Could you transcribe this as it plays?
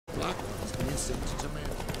listen to me.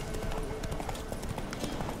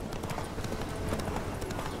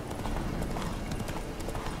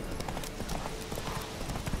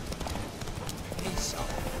 Piss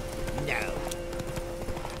off. No.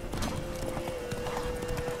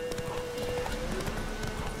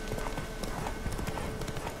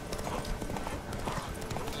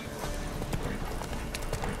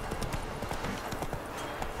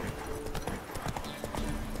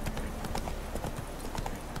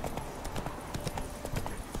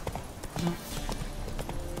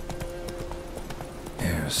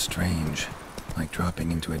 Air's strange, like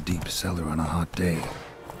dropping into a deep cellar on a hot day.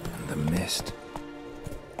 And the mist.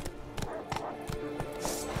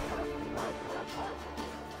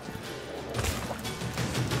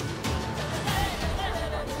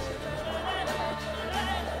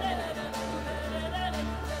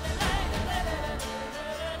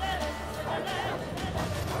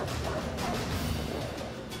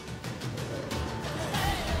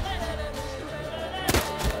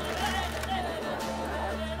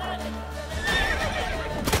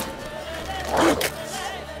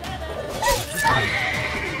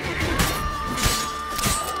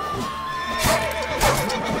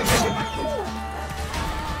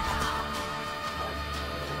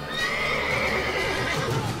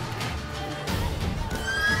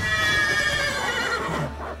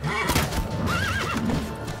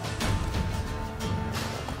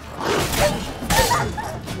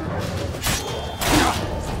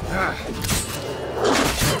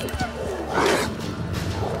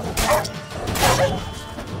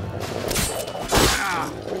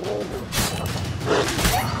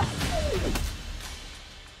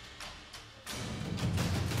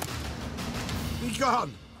 Be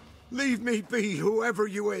gone! Leave me be, whoever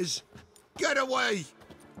you is! Get away!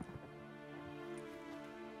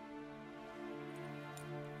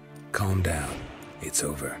 Calm down. It's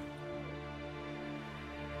over.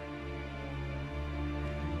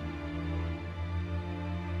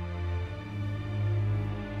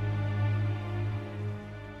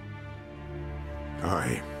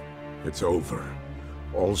 Aye, it's over.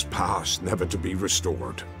 All's past, never to be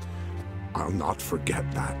restored. I'll not forget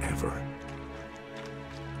that ever.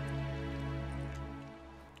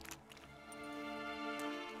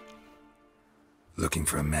 Looking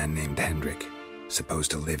for a man named Hendrik,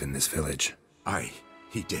 supposed to live in this village. Aye,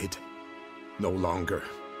 he did. No longer.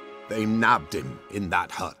 They nabbed him in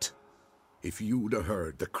that hut. If you'd have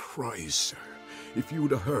heard the cries, sir. If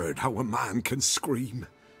you'd have heard how a man can scream,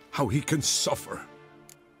 how he can suffer.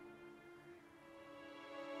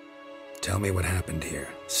 Tell me what happened here,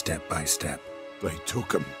 step by step. They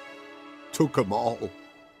took him. Took him all.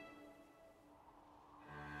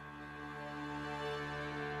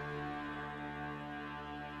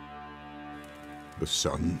 The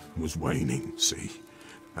sun was waning, see,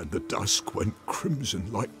 and the dusk went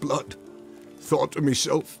crimson like blood. Thought to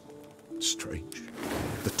myself, strange,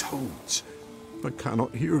 the toads, I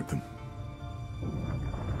cannot hear them.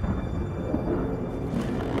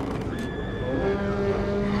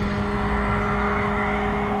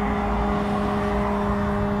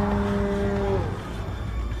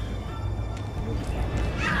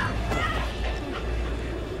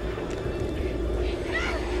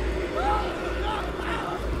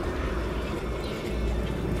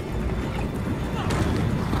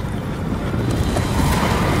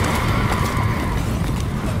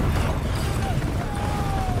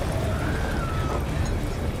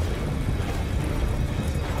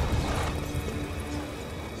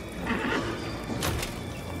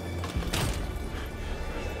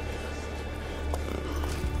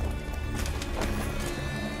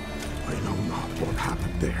 What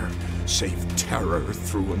happened there, save terror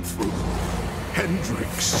through and through. Hendrik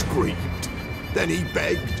screamed, then he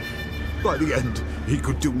begged. By the end, he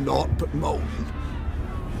could do naught but moan.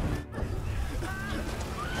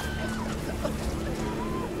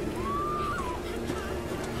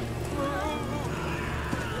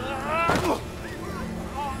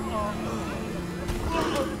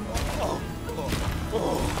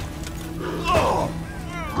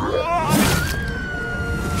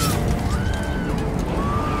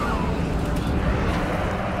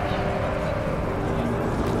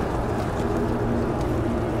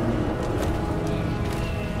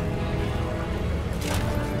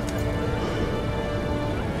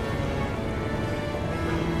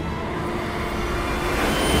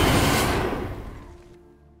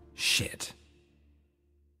 Shit.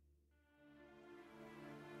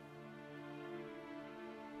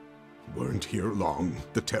 Weren't here long,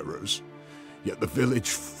 the terrors. Yet the village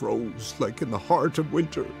froze like in the heart of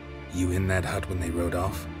winter. You in that hut when they rode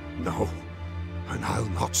off? No, and I'll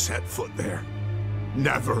not set foot there.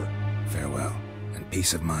 Never. Farewell, and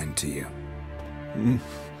peace of mind to you.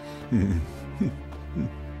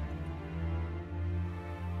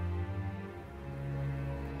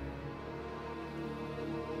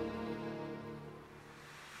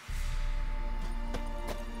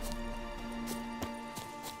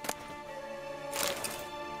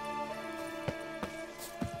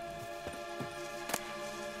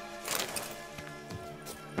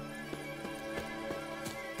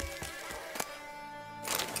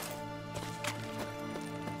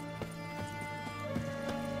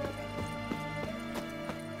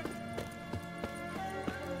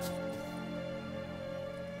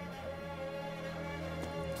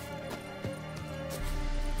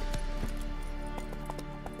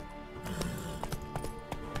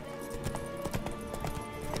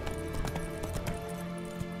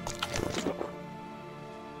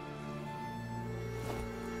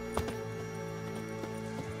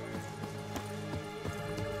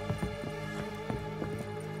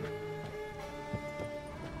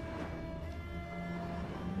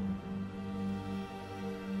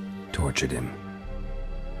 Tortured him.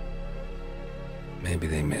 Maybe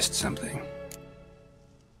they missed something.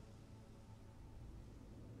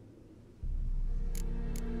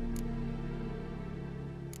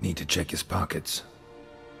 Need to check his pockets.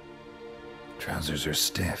 Trousers are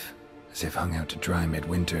stiff, as if hung out to dry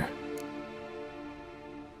midwinter.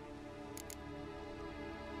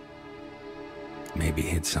 Maybe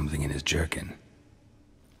hid something in his jerkin.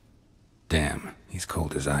 Damn, he's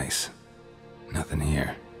cold as ice. Nothing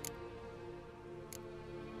here.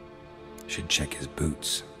 Should check his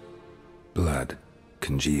boots. Blood,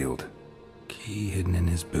 congealed. Key hidden in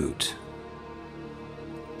his boot.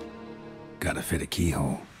 Gotta fit a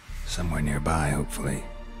keyhole. Somewhere nearby, hopefully.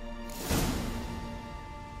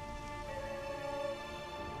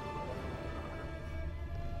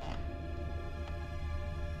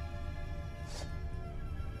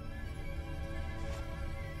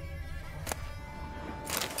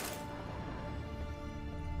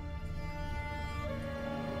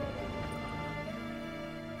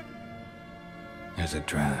 There's a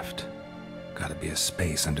draft. Gotta be a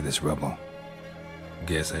space under this rubble.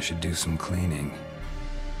 Guess I should do some cleaning.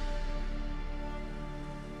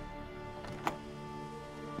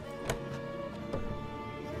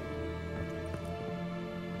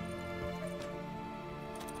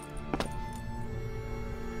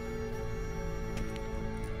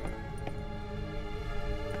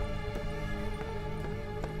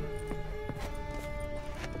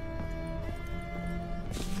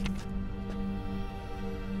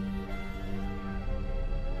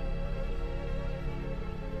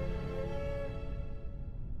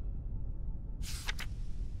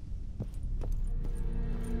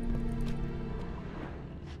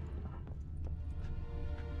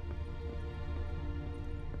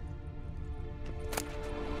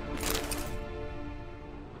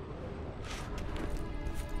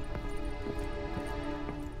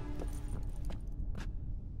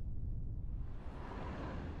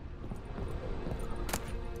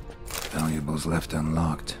 Valuables left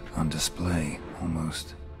unlocked, on display,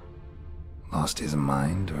 almost. Lost his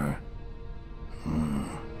mind, or...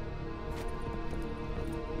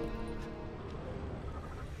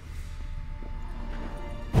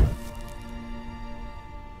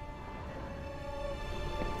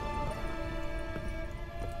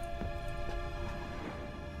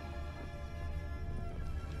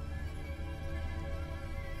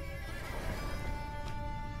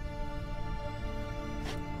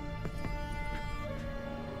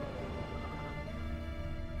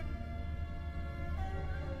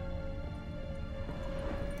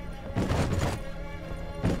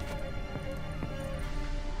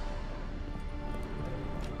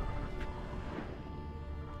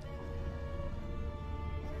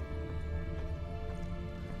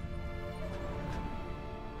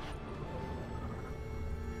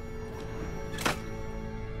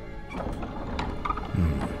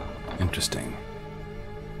 Interesting.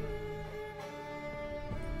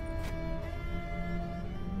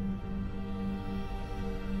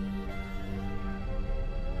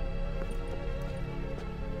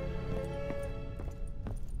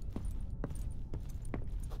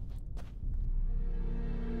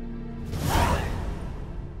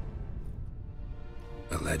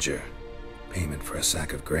 A ledger. Payment for a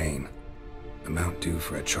sack of grain. Amount due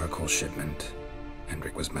for a charcoal shipment.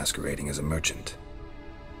 Hendrik was masquerading as a merchant.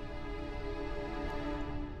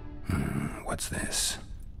 What's this?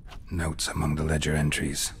 Notes among the ledger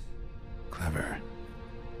entries. Clever.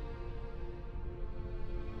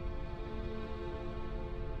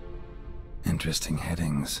 Interesting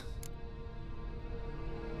headings.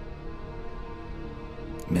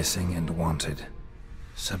 Missing and wanted.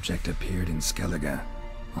 Subject appeared in Skellige,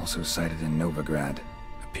 also sighted in Novigrad.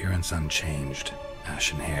 Appearance unchanged.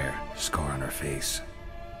 Ashen hair, scar on her face.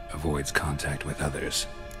 Avoids contact with others.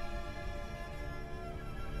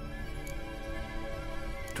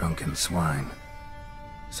 Drunken swine.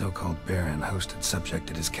 So-called Baron hosted subject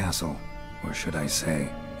at his castle, or should I say,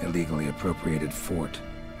 illegally appropriated fort.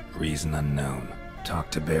 Reason unknown.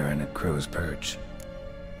 Talked to Baron at Crow's Perch.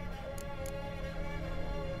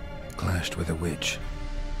 Clashed with a witch.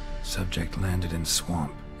 Subject landed in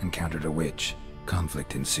swamp, encountered a witch.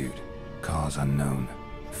 Conflict ensued. Cause unknown.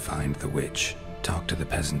 Find the witch. Talk to the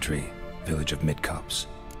peasantry. Village of Midcopse.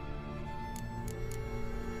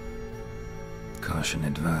 Caution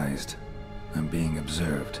advised. I'm being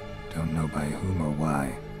observed. Don't know by whom or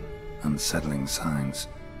why. Unsettling signs.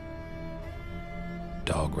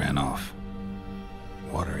 Dog ran off.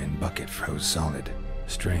 Water in bucket froze solid.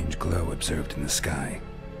 Strange glow observed in the sky.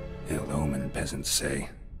 Ill omen, peasants say.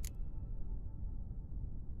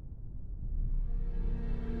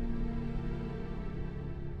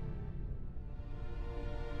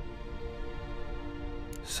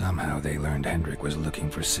 Somehow they learned Hendrik was looking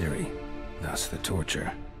for Ciri, thus the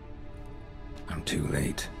torture. I'm too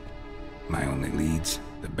late. My only leads,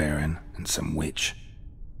 the Baron and some witch.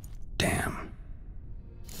 Damn.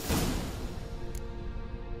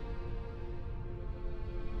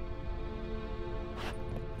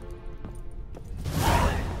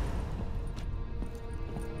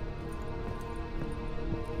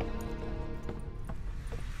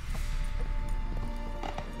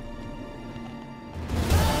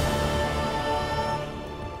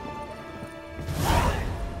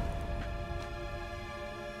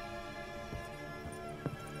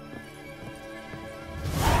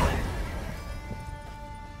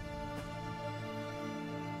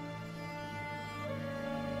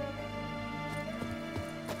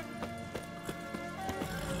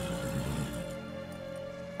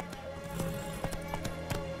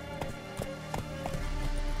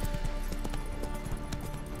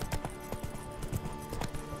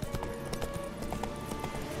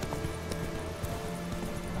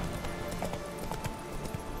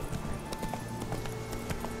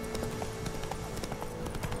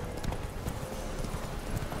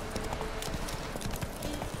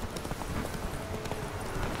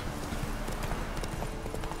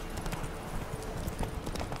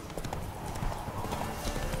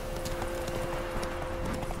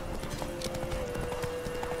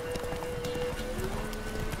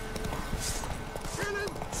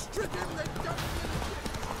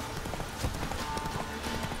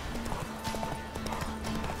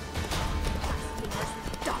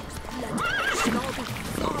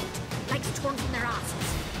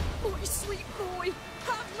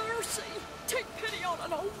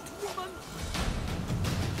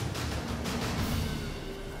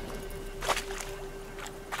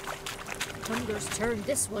 Hunger's turned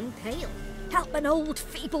this one pale. Help an old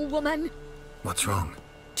feeble woman. What's wrong?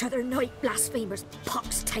 T'other night blasphemers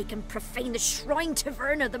pox take and profane the shrine to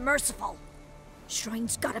Verna the Merciful.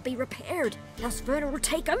 Shrine's gotta be repaired, else Verna will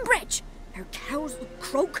take umbrage. Our cows will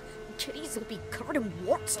croak, kitties will be covered in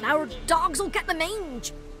warts, and our dogs will get the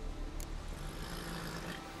mange.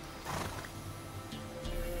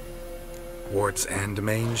 Warts and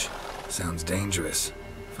mange? Sounds dangerous.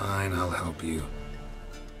 Fine, I'll help you.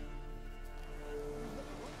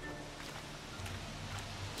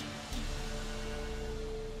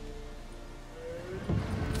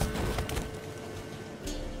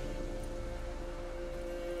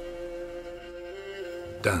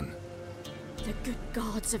 Done. The good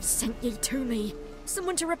gods have sent ye to me.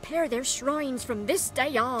 Someone to repair their shrines from this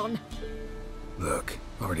day on. Look,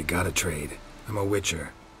 already got a trade. I'm a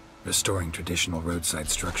witcher. Restoring traditional roadside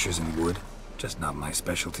structures in wood, just not my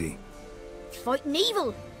specialty. Fighting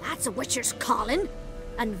evil, that's a witcher's calling.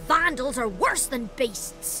 And vandals are worse than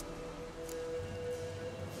beasts.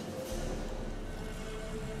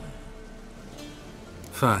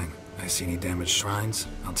 Fine. I see any damaged shrines,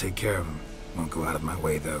 I'll take care of them. Won't go out of my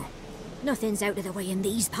way, though. Nothing's out of the way in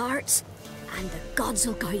these parts. And the gods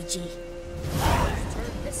will guide ye.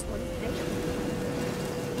 Turn this one pale.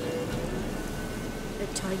 The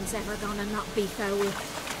time's ever gonna not be foul.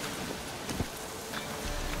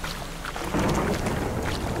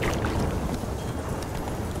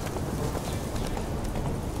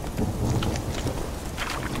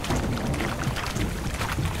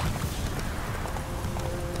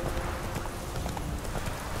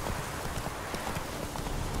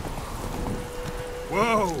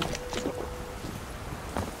 Whoa!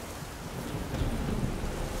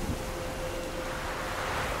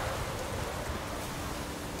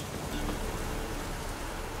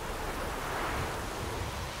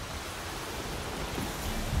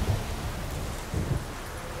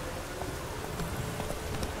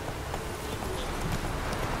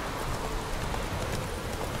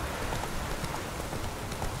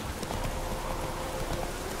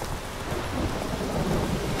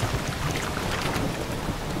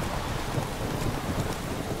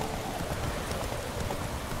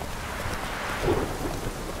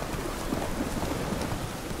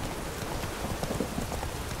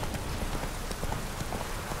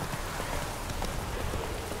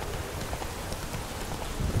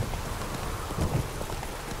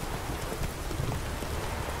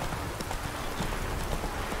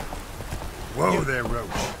 Whoa there, Roach.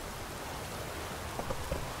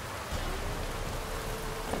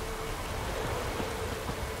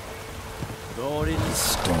 God in the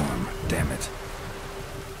Storm, damn it.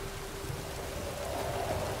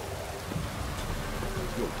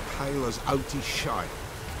 You're pale as outy shite.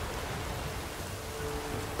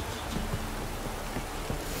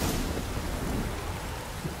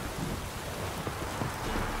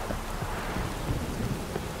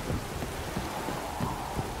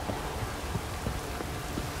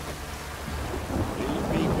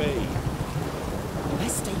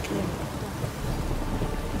 Best stay clear.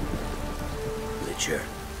 Witcher.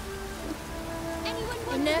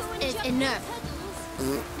 Enough is enough.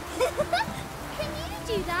 Can you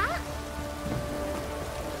do that?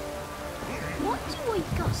 What do I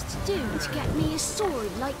got to do to get me a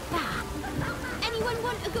sword like that? Anyone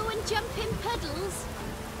want to go and jump in puddles?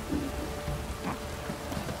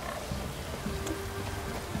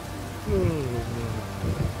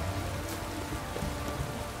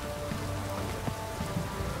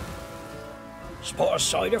 Spot of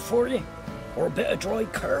cider for you? Or a bit of dry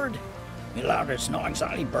curd? Me lad, it's not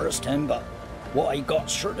exactly bursting, but what I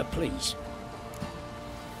got's sure to please.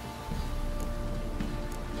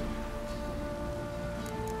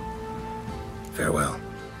 Farewell.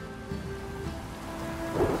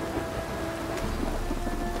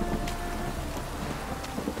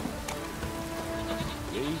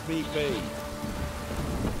 Leave me be.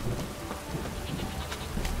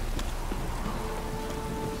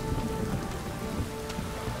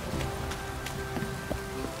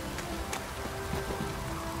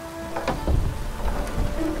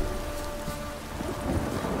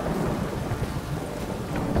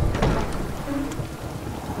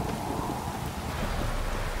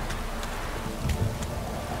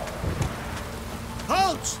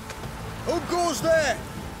 Halt! Who goes there?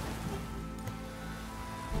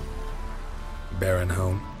 Baron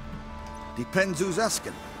home? Depends who's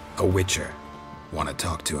asking. A witcher. Want to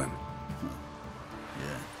talk to him.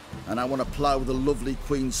 And I want to plough the lovely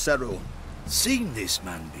Queen Cero. Seen this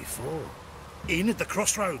man before. In at the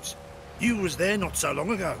crossroads. You was there not so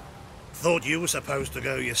long ago. Thought you were supposed to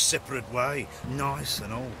go your separate way, nice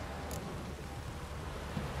and all.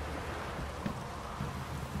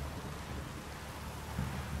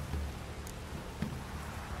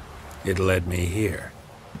 It led me here.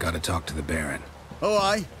 Gotta talk to the Baron. Oh,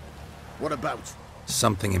 aye? What about?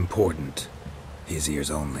 Something important. His ears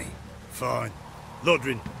only. Fine.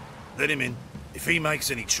 Lodrin, let him in. If he makes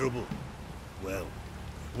any trouble, well,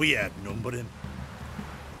 we outnumber him.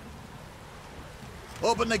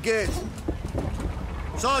 Open the gate.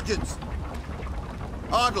 Sergeants!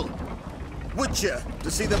 Ardle! Witcher, to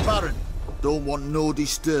see the Baron. Don't want no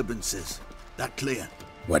disturbances. That clear?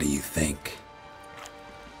 What do you think?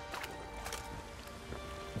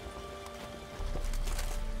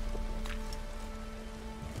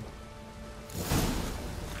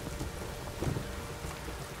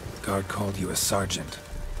 Guard called you a sergeant.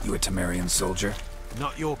 You a Temerian soldier?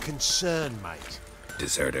 Not your concern, mate.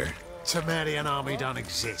 Deserter. Temerian army don't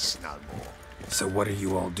exist no more. So what are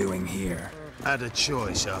you all doing here? Had a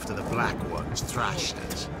choice after the Black Ones thrashed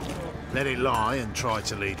us. Let it lie and try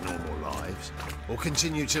to lead normal lives, or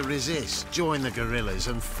continue to resist, join the guerrillas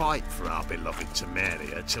and fight for our beloved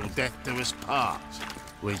Temeria till death do us part.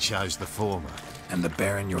 We chose the former. And the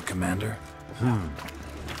Baron your commander?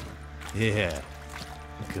 Yeah.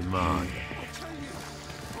 Come on.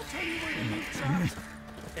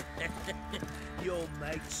 Your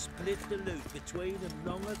mate split the loot between them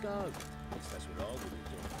long ago. That's what I would have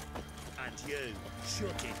done. And you,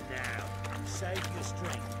 shut it now. Save your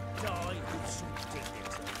strength. Die with some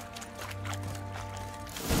dignity.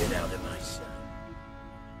 Get out of my sight.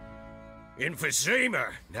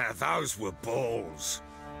 Emphysema. Now those were balls.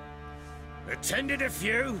 Attended a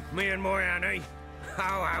few, me and my Annie.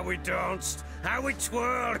 Oh, how we danced, how we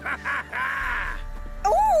twirled.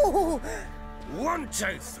 Oh! 1,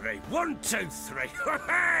 2, 3, 1, 2, 3.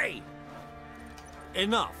 Hey!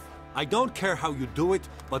 Enough. I don't care how you do it,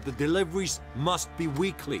 but the deliveries must be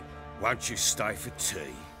weekly. Won't you stay for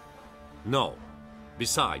tea? No.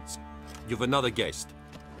 Besides, you've another guest.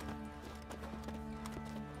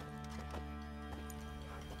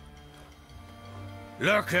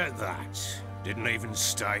 Look at that. Didn't even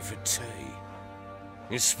stay for tea.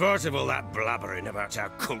 In spite of all that blabbering about how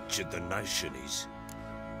cultured the nation is.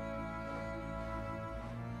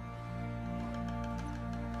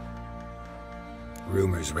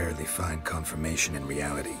 Rumors rarely find confirmation in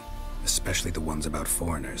reality, especially the ones about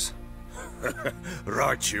foreigners.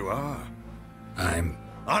 Right you are.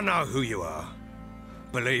 I know who you are.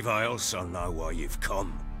 Believe I also know why you've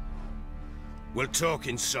come. We'll talk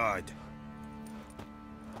inside.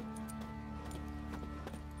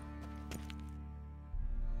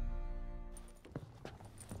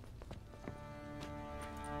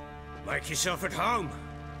 Make yourself at home.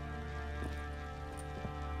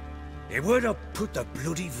 Hey, where'd I put the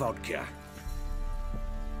bloody vodka?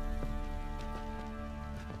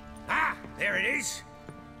 Ah, there it is.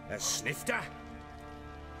 A snifter.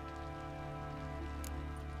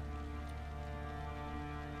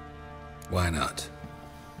 Why not?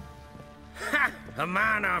 Ha! A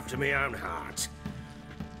man after my own heart.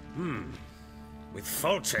 With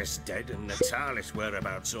Foltest dead and Natalis'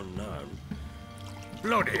 whereabouts unknown.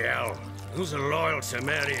 Bloody hell. Who's a loyal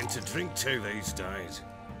Temerian to drink to these days?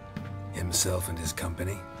 Himself and his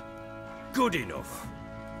company? Good enough.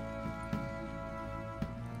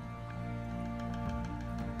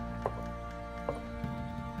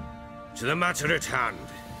 To the matter at hand.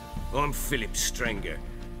 I'm Philip Strenger.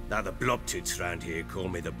 Now the Blobtits round here call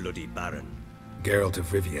me the Bloody Baron. Geralt of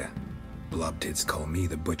Rivia. Blobtits call me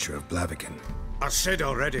the Butcher of Blaviken. I said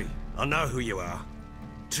already, I know who you are.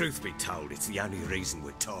 Truth be told, it's the only reason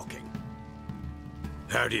we're talking.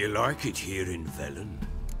 How do you like it here in Velen?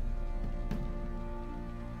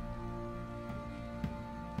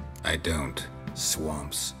 I don't.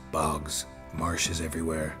 Swamps, bogs, marshes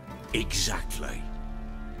everywhere. Exactly.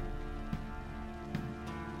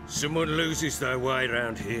 Someone loses their way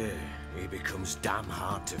around here, he becomes damn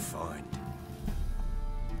hard to find.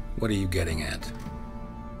 What are you getting at?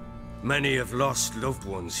 Many have lost loved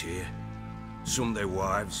ones here. Some their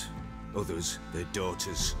wives, others their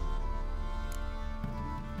daughters.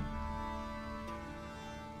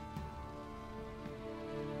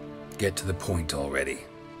 Get to the point already.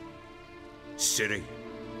 Ciri,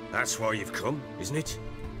 that's why you've come, isn't it?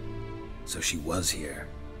 So she was here.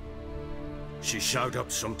 She showed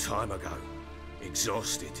up some time ago.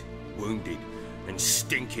 Exhausted, wounded, and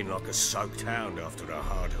stinking like a soaked hound after a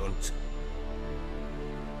hard hunt.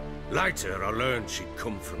 Later, I learned she'd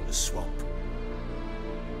come from the swamp.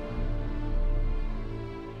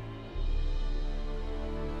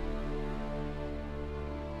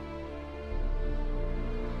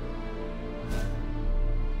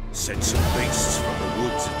 Said some beasts from the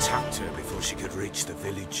woods attacked her before she could reach the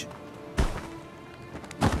village.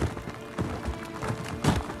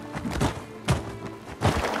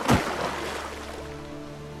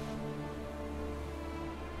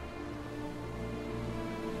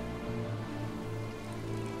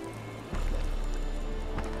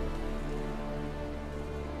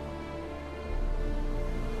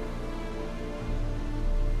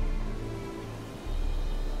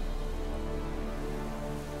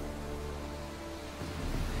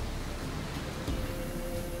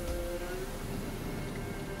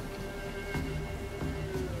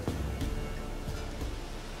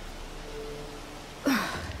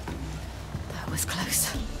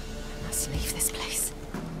 Close. I must leave this place.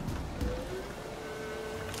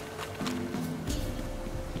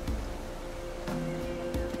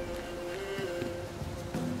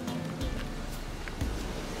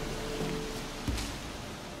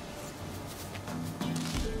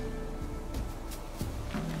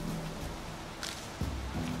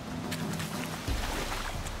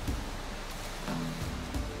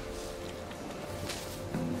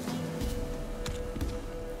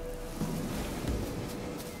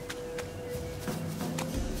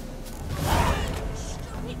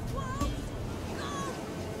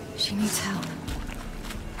 She needs help.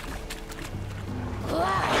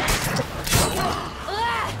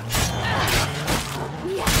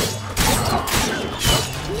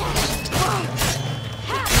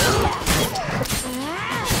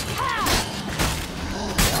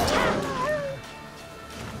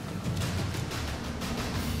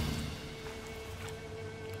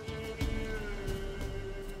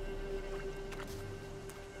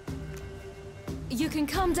 You can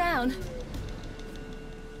calm down.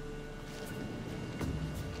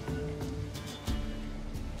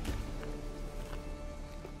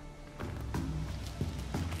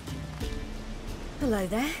 Hello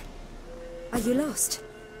there. Are you lost?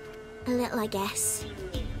 A little, I guess.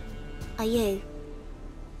 Are you?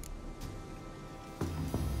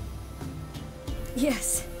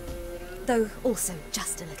 Yes. Though also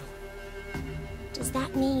just a little. Does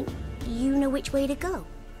that mean you know which way to go?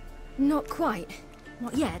 Not quite.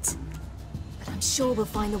 Not yet. But I'm sure we'll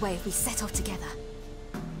find the way if we set off together.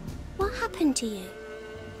 What happened to you?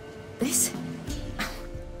 This?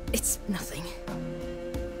 It's nothing.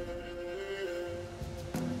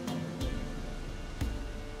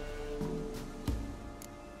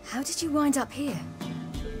 How did you wind up here?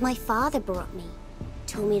 My father brought me.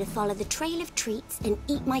 Told me to follow the trail of treats and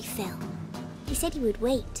eat my fill. He said he would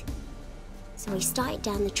wait. So I started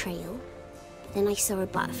down the trail. Then I saw a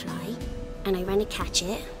butterfly, and I ran to catch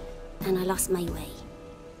it, and I lost my way.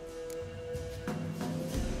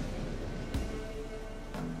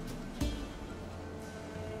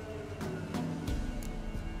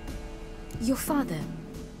 Your father,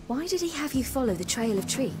 why did he have you follow the trail of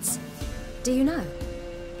treats? Do you know?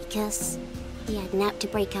 Because he had naught to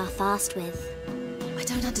break our fast with. I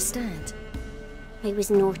don't understand. I was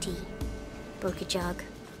naughty. Broke a jug.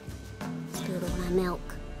 Spilled all our milk.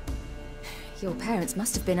 Your parents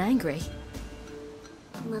must have been angry.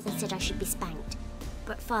 Mother said I should be spanked,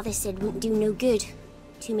 but Father said wouldn't do no good.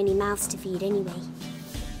 Too many mouths to feed anyway.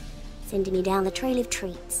 Sending me down the trail of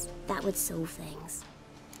treats, that would solve things.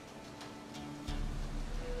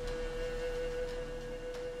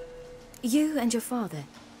 You and your father,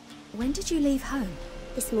 when did you leave home?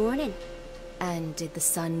 This morning. And did the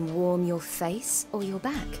sun warm your face or your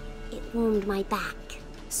back? It warmed my back.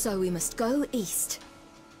 So we must go east.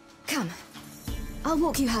 Come, I'll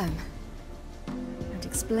walk you home. And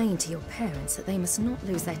explain to your parents that they must not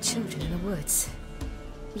lose their children in the woods.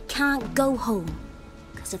 We can't go home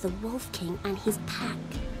because of the Wolf King and his pack.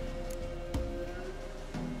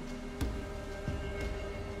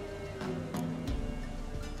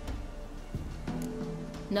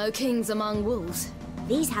 No kings among wolves.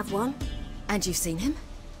 These have one. And you've seen him?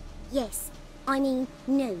 Yes. I mean,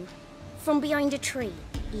 no. From behind a tree.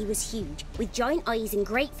 He was huge, with giant eyes and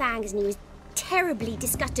great fangs, and he was terribly,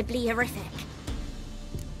 disgustingly horrific.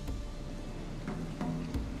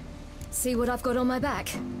 See what I've got on my back?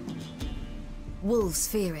 Wolves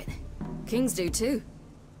fear it. Kings do too.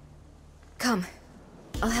 Come,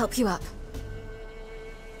 I'll help you up.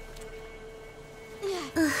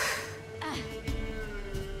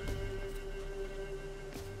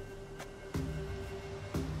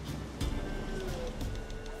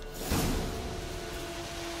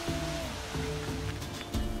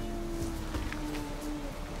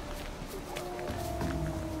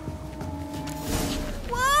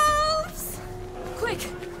 Wolves! Quick,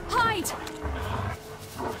 hide!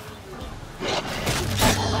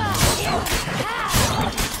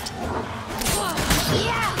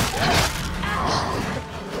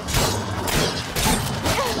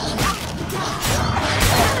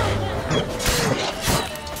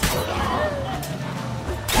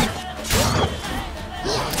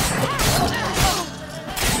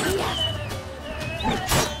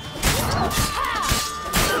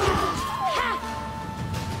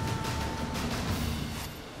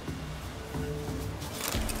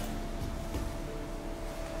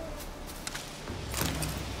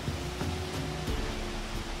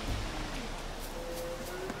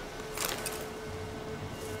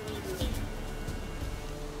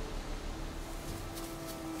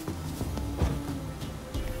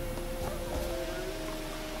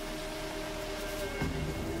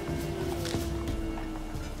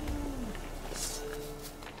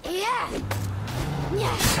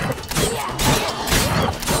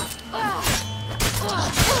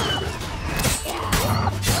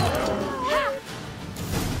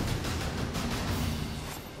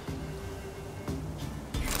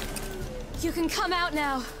 You can come out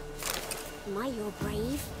now. My, you're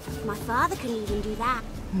brave. My father couldn't even do that.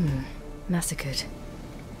 Massacred.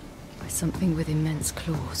 By something with immense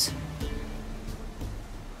claws.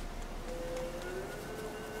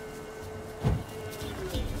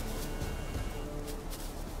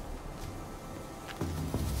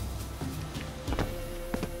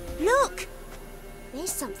 Look!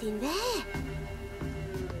 There's something there.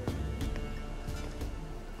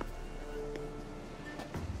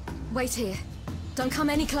 Wait here. Don't come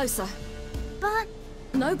any closer. But...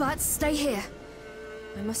 No buts. Stay here.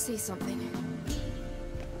 I must see something.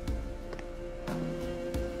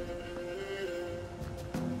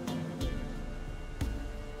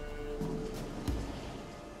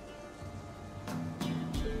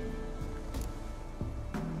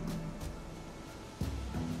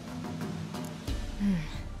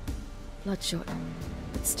 Bloodshot,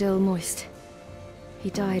 but still moist. He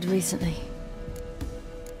died recently.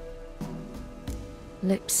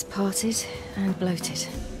 Lips parted and bloated.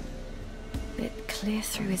 Bit clear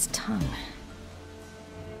through his tongue.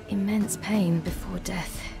 Immense pain before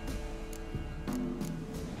death.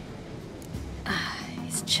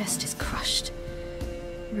 His chest is crushed.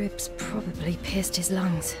 Ribs probably pierced his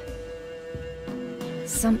lungs.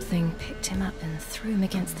 Something picked him up and threw him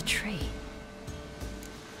against the tree.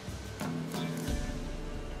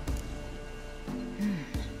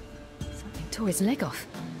 Something tore his leg off.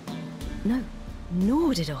 No,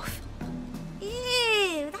 gnawed it off.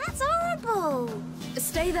 Ew, that's horrible!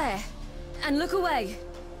 Stay there, and look away.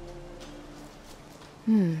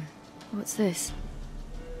 What's this?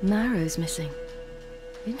 Marrow's missing.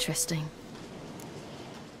 Interesting.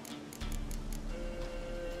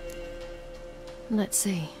 Let's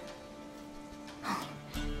see.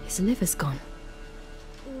 His liver's gone.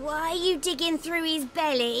 Why are you digging through his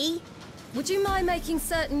belly? Would you mind making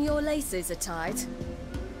certain your laces are tied?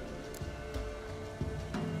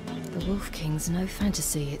 The Wolf King's no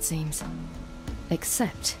fantasy, it seems.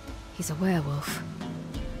 Except he's a werewolf.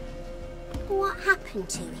 What happened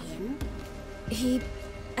to him? He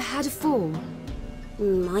had a fall.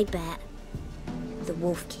 I bet. The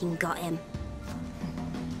Wolf King got him.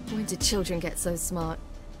 When did children get so smart?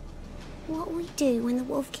 What'll we do when the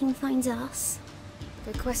Wolf King finds us?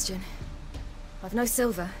 Good question. I've no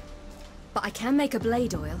silver, but I can make a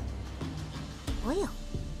blade oil. Oil?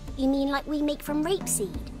 You mean like we make from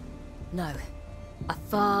rapeseed? No, a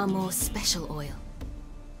far more special oil.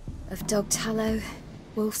 Of dog tallow,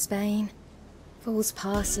 wolf's bane, fool's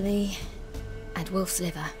parsley, and wolf's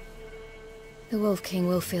liver. The Wolf King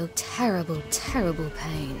will feel terrible, terrible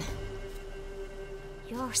pain.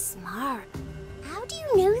 You're smart. How do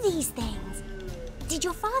you know these things? Did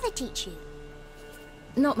your father teach you?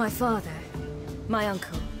 Not my father. My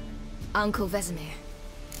uncle. Uncle Vesemir.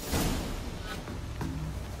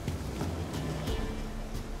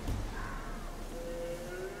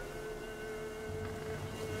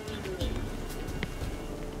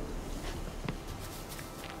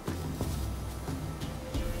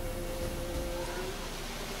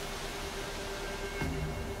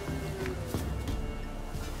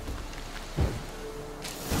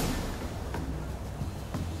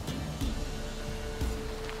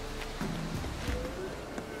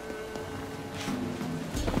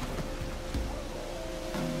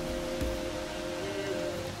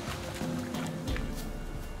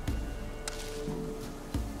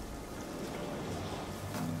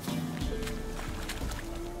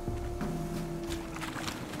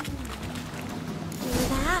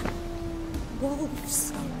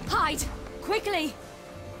 Wolves. Hide! Quickly!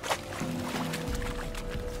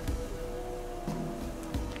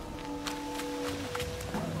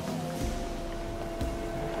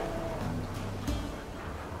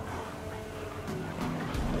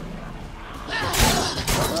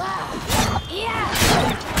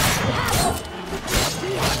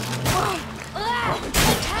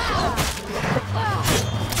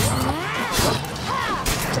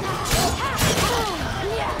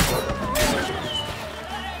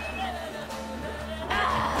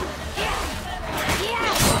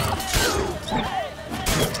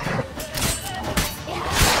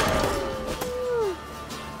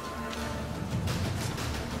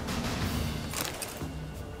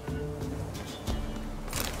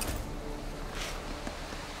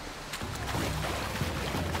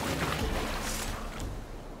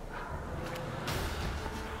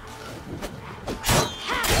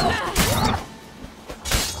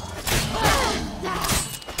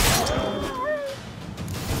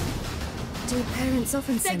 Do parents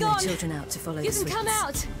often send their children out to follow the sweets? You can come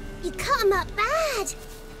out! You cut him up bad!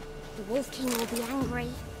 The Wolf King will be angry.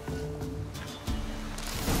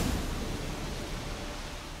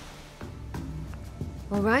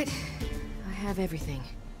 All right, I have everything.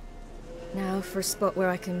 Now for a spot where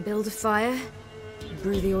I can build a fire and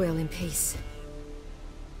brew the oil in peace.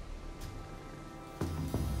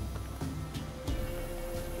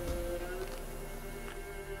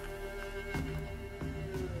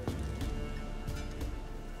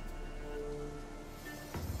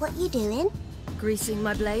 What you doing? Greasing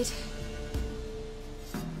my blade.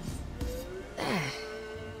 There.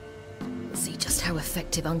 We'll see just how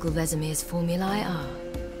effective Uncle Vesemir's formulae are.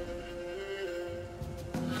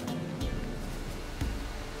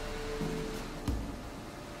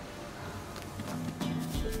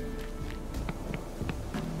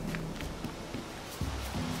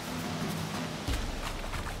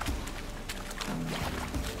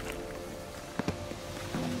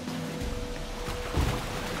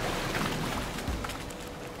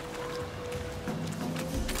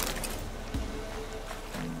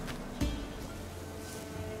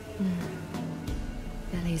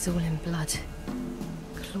 Belly's all in blood.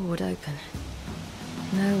 Clawed open.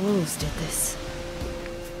 No wolves did this.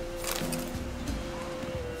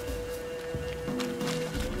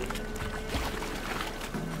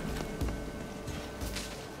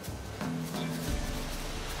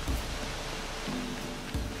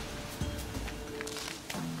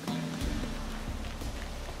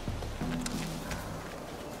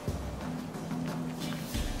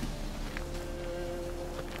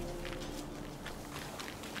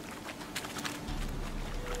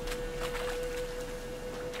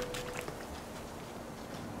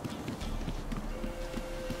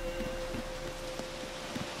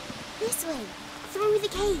 This way, through the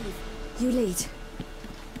cave. You lead.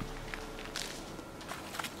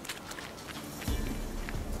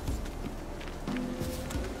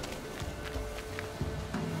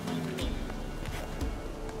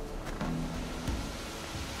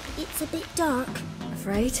 It's a bit dark.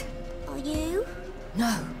 Afraid? Are you?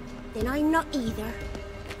 No. Then I'm not either.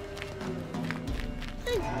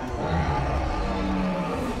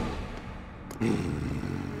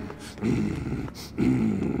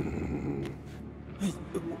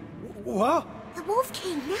 What? The Wolf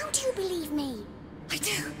King, now do you believe me? I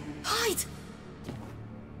do. Hide!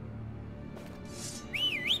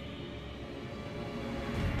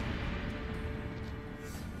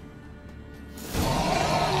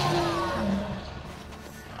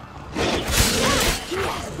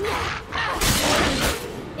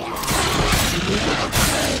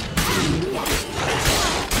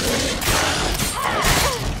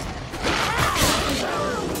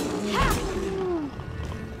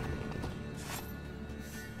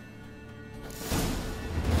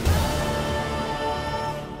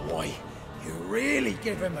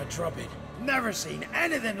 Give him a drubbing. Never seen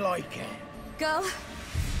anything like it. Girl,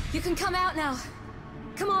 you can come out now.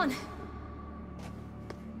 Come on.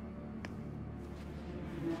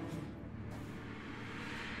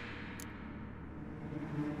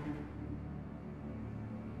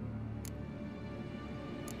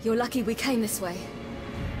 You're lucky we came this way.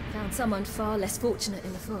 Found someone far less fortunate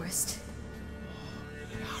in the forest.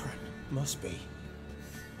 Aaron, must be.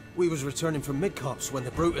 We was returning from Midcops when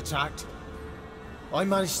the brute attacked. I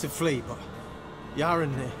managed to flee, but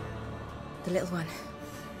Yaren... The little one.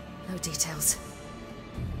 No details.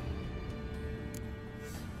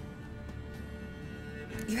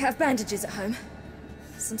 You have bandages at home?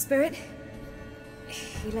 Some spirit?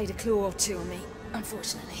 He laid a claw or two on me,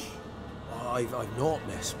 unfortunately. I've naught,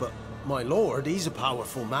 miss, but my lord, he's a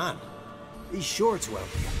powerful man. He's sure to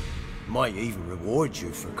help you. Might even reward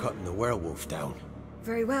you for cutting the werewolf down.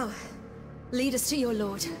 Very well. Lead us to your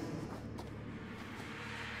lord.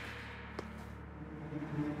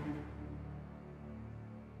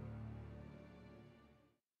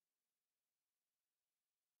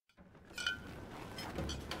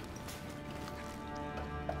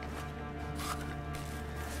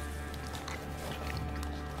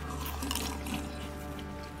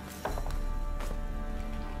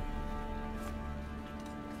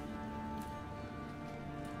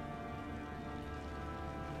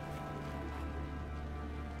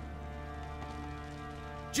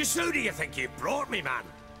 Just who do you think you brought me, man?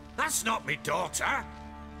 That's not me daughter.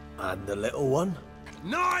 And the little one?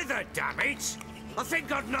 Neither, damn it! I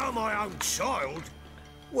think I'd know my own child.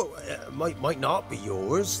 Well, might not be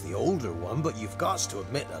yours, the older one, but you've got to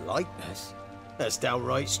admit a likeness. That's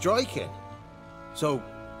downright striking. So,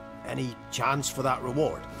 any chance for that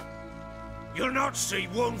reward? You'll not see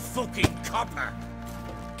one fucking copper.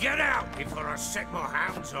 Get out before I set my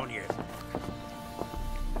hounds on you.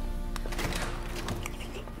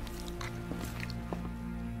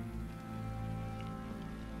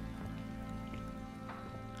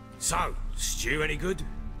 So, stew any good?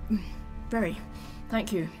 Very.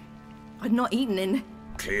 Thank you. I'd not eaten in...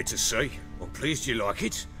 Clear to see. I'm pleased you like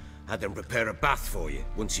it. Had them prepare a bath for you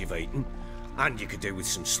once you've eaten. And you could do with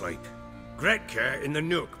some sleep. Gretka in the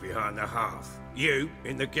nook behind the hearth. You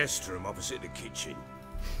in the guest room opposite the kitchen.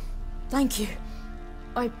 Thank you.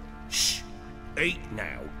 Shh. Eat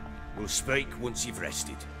now. We'll speak once you've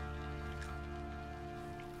rested.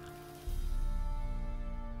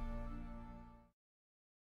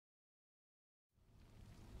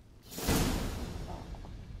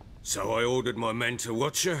 So I ordered my men to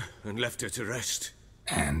watch her and left her to rest.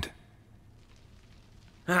 And?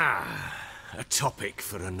 A topic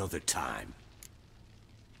for another time.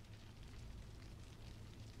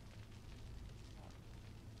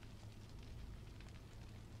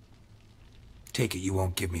 Take it you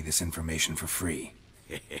won't give me this information for free.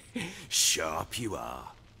 Sharp you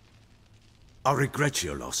are. I regret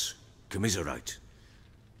your loss. Commiserate.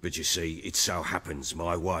 But you see, it so happens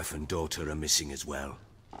my wife and daughter are missing as well.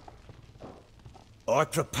 I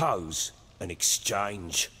propose an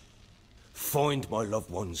exchange. Find my loved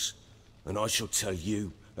ones, and I shall tell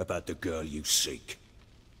you about the girl you seek.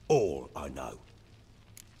 All I know.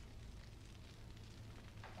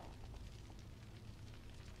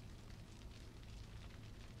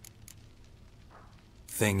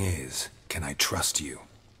 Thing is, can I trust you?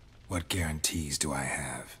 What guarantees do I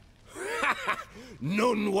have?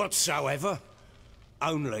 None whatsoever.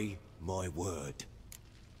 Only my word.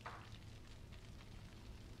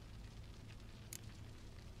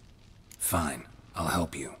 Fine, I'll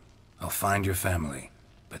help you. I'll find your family,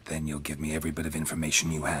 but then you'll give me every bit of information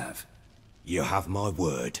you have. You have my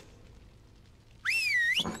word.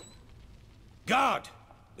 Guard!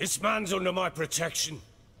 This man's under my protection.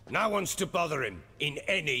 No one's to bother him in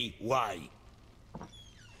any way.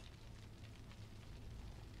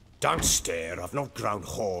 Don't stare, I've not grown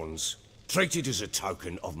horns. Treat it as a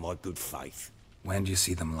token of my good faith. When did you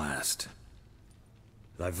see them last?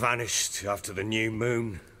 They vanished after the new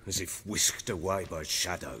moon, as if whisked away by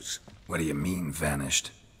shadows. What do you mean,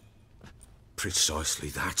 vanished? Precisely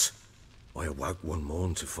that. I awoke one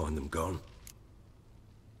morn to find them gone.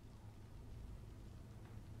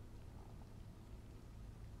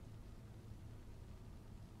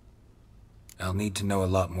 I'll need to know a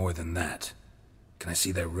lot more than that. Can I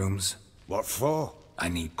see their rooms? What for? I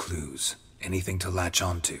need clues. Anything to latch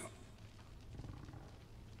onto.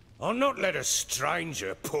 I'll not let a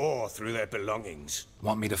stranger pore through their belongings.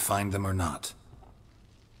 Want me to find them or not?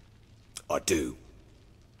 I do.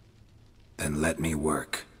 Then let me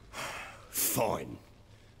work. Fine.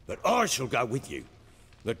 But I shall go with you.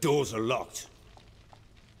 The doors are locked.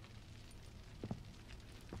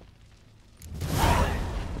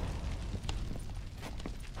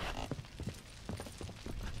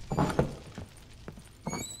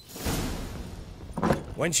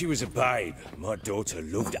 When she was a babe, my daughter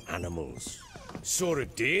loved animals. Saw a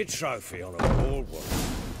deer trophy on a wall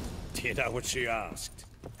once. Do you know what she asked?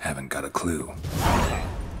 Haven't got a clue.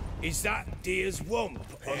 Is that deer's wump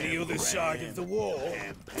on the other side of the wall?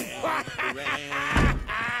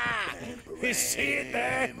 You see it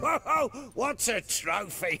there? Whoa, what's a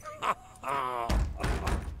trophy?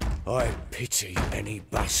 I pity any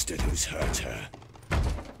bastard who's hurt her.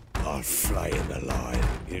 I'll flay him alive.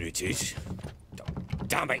 Here it is.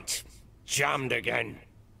 Damn it! Jammed again.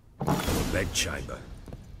 The bedchamber.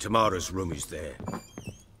 Tamara's room is there.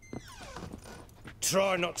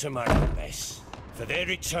 Try not to make a mess. For their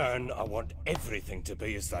return, I want everything to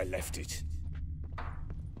be as they left it.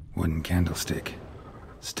 Wooden candlestick.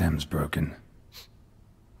 Stem's broken.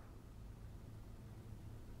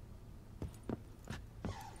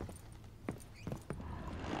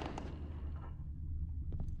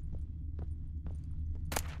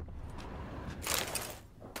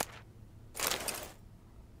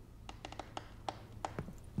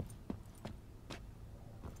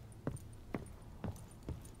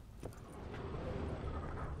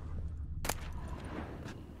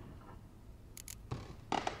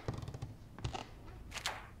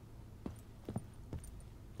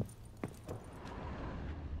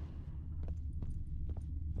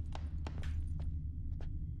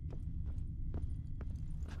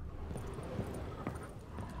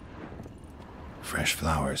 Fresh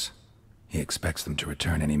flowers. He expects them to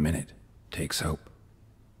return any minute. Takes hope.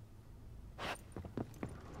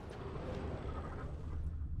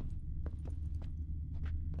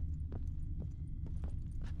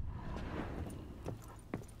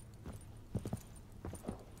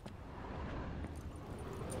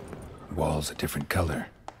 Walls a different color.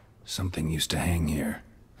 Something used to hang here.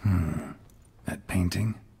 That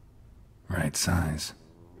painting? Right size.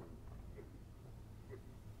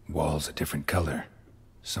 Walls a different color.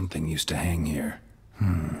 Something used to hang here.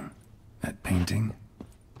 That painting?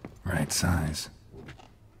 Right size.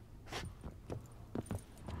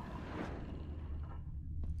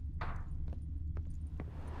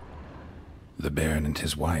 The Baron and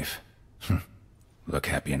his wife. Look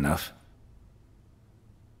happy enough.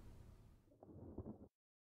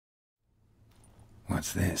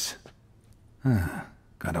 What's this?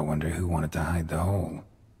 Gotta wonder who wanted to hide the hole.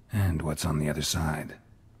 And what's on the other side.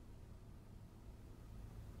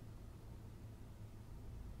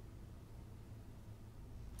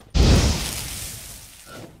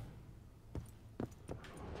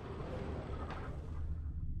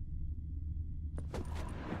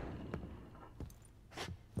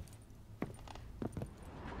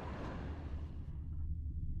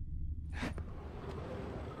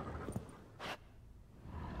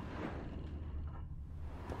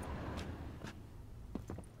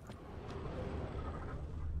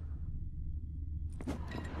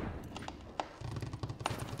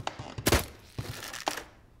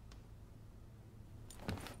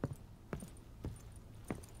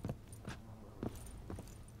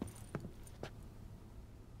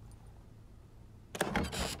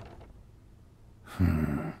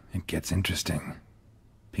 It gets interesting.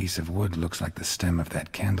 Piece of wood looks like the stem of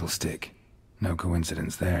that candlestick. No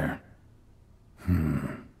coincidence there.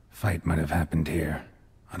 Fight might have happened here.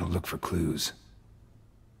 I'll look for clues.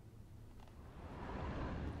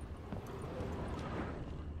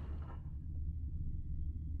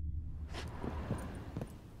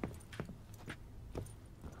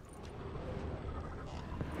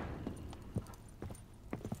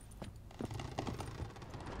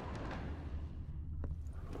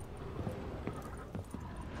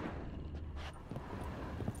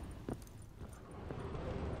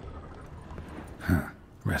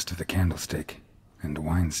 Rest of the candlestick. and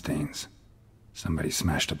wine stains. Somebody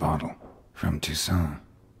smashed a bottle. From Toussaint.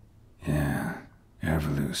 Yeah,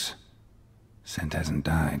 Herveloos. Scent hasn't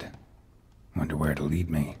died. Wonder where it'll lead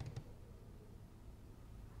me.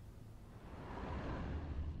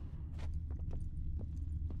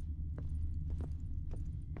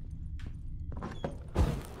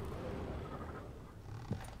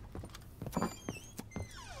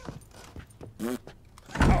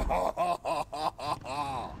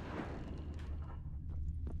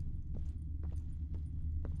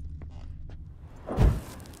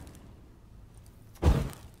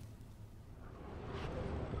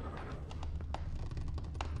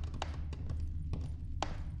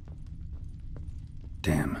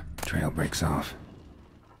 Damn, trail breaks off.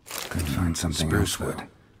 Could find something else, though.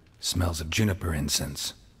 Smells of juniper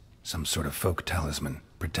incense. Some sort of folk talisman,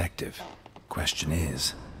 protective. Question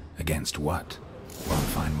is, against what? Won't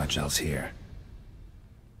find much else here.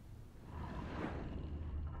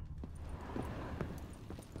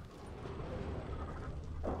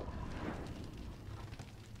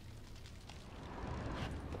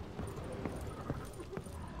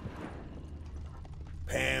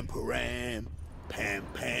 Pam-param,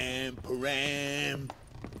 pam-pam-param,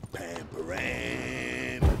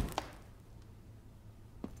 pam-param.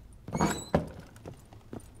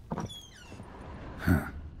 Huh.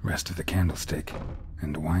 Rest of the candlestick.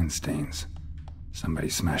 And wine stains. Somebody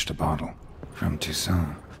smashed a bottle. From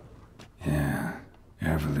Toussaint. Yeah,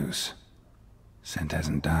 Herveloos. Scent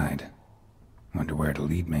hasn't died. Wonder where it'll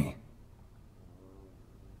lead me.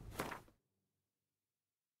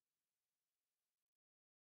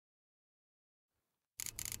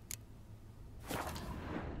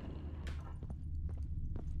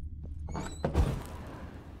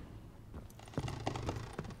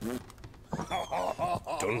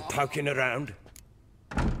 Done poking around?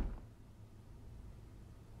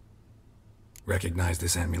 Recognize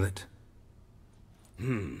this amulet?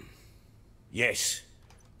 Yes.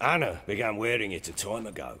 Anna began wearing it a time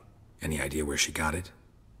ago. Any idea where she got it?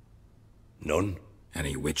 None.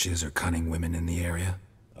 Any witches or cunning women in the area?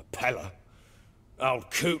 A Pella.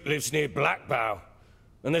 Old Coot lives near Blackbow.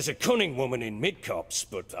 And there's a cunning woman in Midcopse,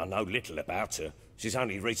 but I know little about her. She's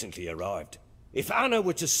only recently arrived. If Anna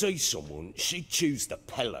were to see someone, she'd choose the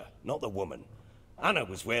Pella, not the woman. Anna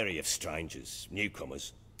was wary of strangers,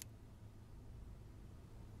 newcomers.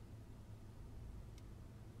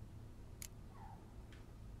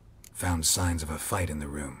 Found signs of a fight in the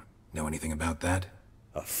room. Know anything about that?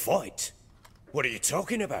 A fight? What are you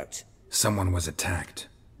talking about? Someone was attacked.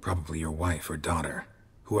 Probably your wife or daughter.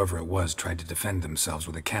 Whoever it was tried to defend themselves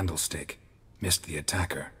with a candlestick. Missed the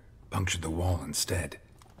attacker. Punctured the wall instead.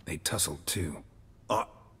 They tussled too. I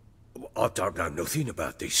don't know nothing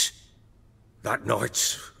about this. That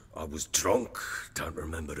night, I was drunk. Don't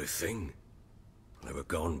remember a thing. They were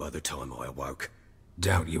gone by the time I awoke.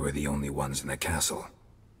 Doubt you were the only ones in the castle.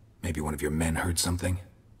 Maybe one of your men heard something?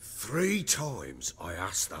 3 times I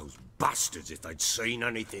asked those bastards if they'd seen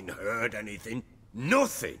anything, heard anything.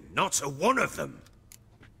 Nothing. Not a one of them.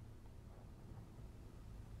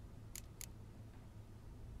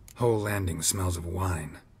 Whole landing smells of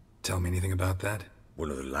wine. Tell me anything about that?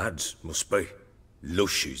 One of the lads, must be.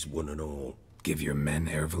 Lushes, one and all. Give your men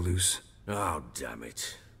Herveloos? Oh, damn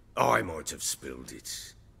it. I might have spilled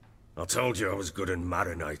it. I told you I was good and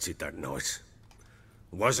marinated that night.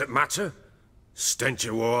 What does it matter? Stench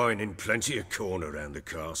of wine in plenty of corn around the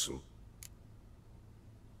castle.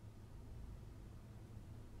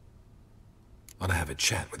 Ought to have a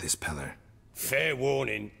chat with this Peller. Fair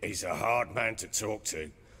warning, he's a hard man to talk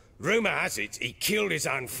to. Rumour has it he killed his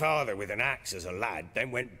own father with an axe as a lad,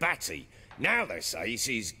 then went batty. Now they say he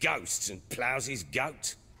sees ghosts and ploughs his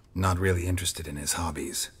goat. Not really interested in his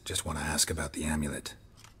hobbies. Just want to ask about the amulet.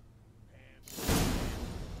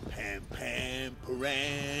 Pam, pam,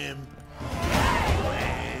 param.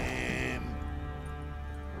 Pam.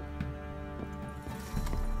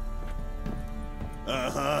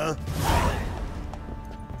 Uh-huh.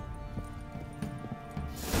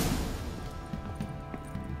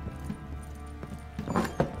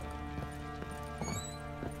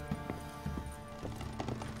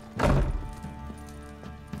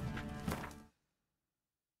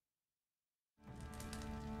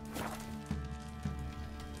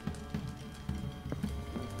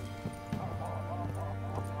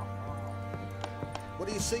 What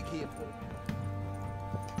do you seek here for?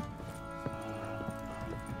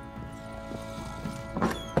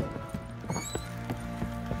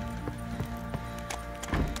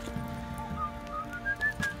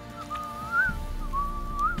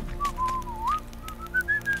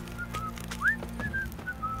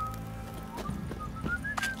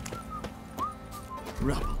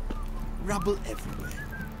 trouble everywhere.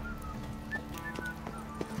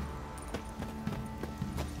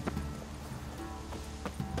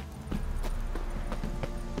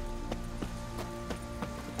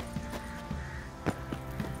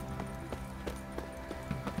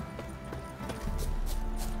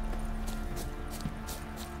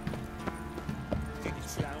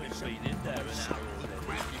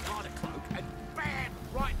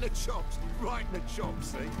 Right in the chops,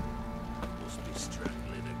 see? Must be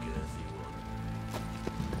strangling a girthy one.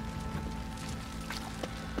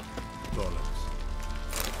 Bollocks.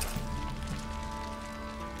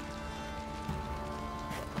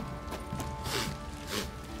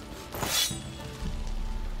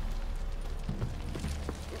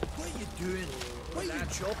 What are you doing? What are you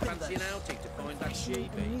chopping Fancy an outing to find that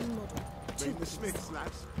sheep. Bring the Smiths,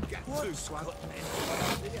 lads. Get to, swell.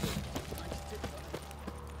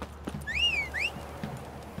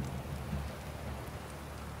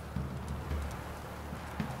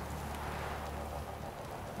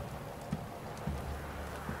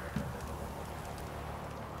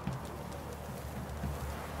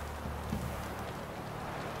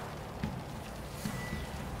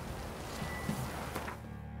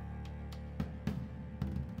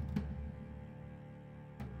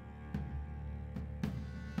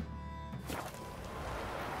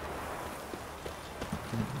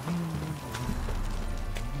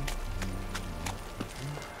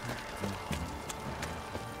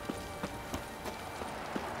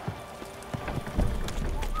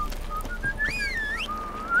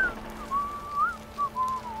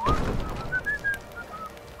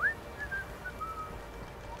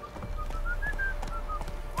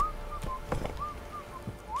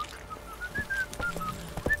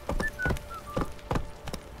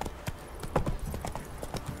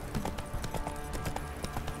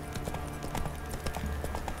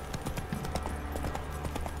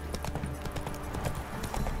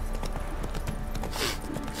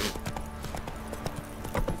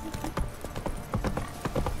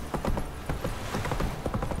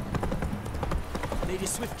 Need a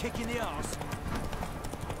swift kick in the arse.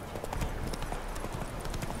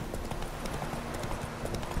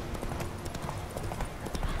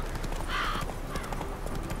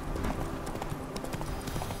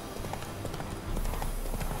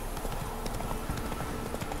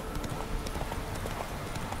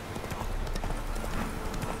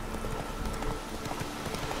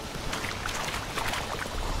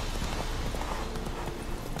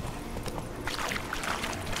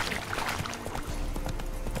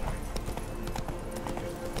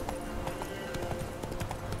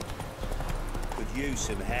 Use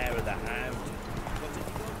some hair of the hound.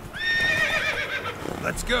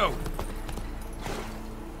 Let's go!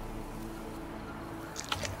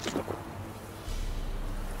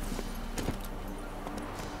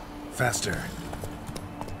 Faster.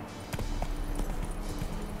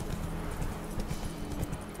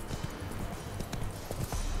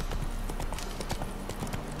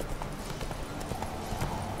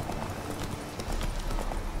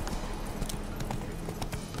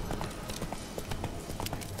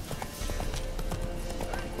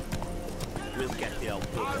 We'll get the old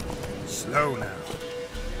bugger. Slow now.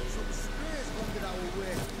 Some spears wanted our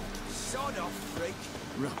way. Sod off, freak.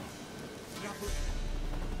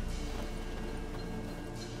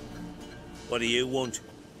 What do you want?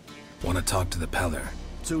 Want to talk to the Peller?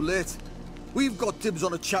 Too late. We've got dibs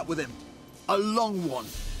on a chat with him. A long one.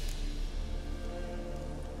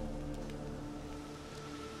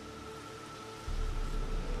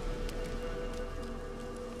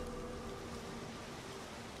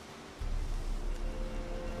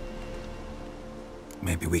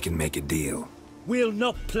 Maybe we can make a deal. We'll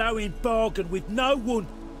not plough in bargain with no one.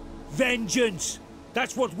 Vengeance.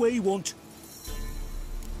 That's what we want.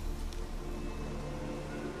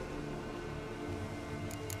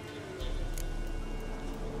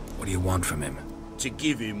 What do you want from him? To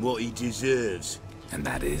give him what he deserves. And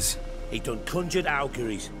that is? He done conjured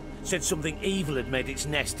auguries. Said something evil had made its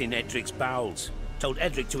nest in Edric's bowels. Told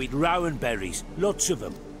Edric to eat rowan berries. Lots of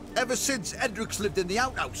them. Ever since Edric's lived in the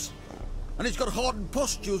outhouse. And he's got hardened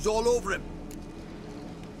pustules all over him.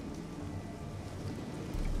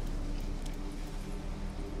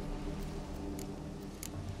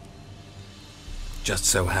 Just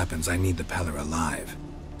so happens I need the Peller alive.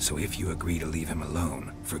 So if you agree to leave him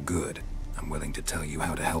alone, for good, I'm willing to tell you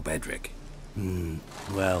how to help Edric.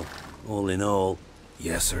 Well, all in all...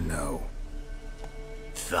 Yes or no?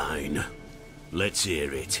 Fine. Let's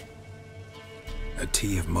hear it. A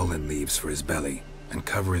tea of mullein leaves for his belly, and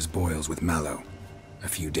cover his boils with mallow. A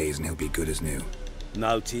few days and he'll be good as new.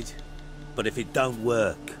 Noted. But if it don't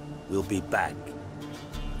work, we'll be back.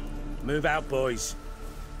 Move out, boys.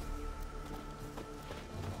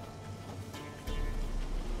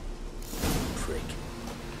 Prick.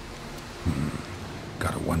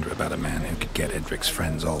 Gotta wonder about a man who could get Edric's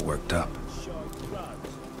friends all worked up.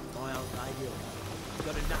 My old lady,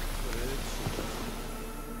 got a knack for herbs.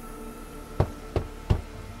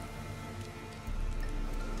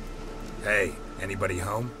 Hey, anybody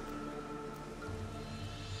home?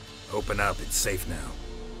 Open up, it's safe now.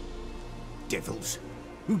 Devils?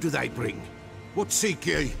 Who do they bring? What seek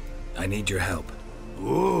ye? I need your help.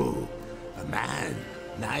 Oh, a man,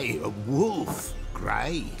 nay, a wolf,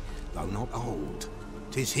 grey, though not old.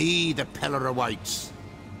 'Tis he the Peller awaits.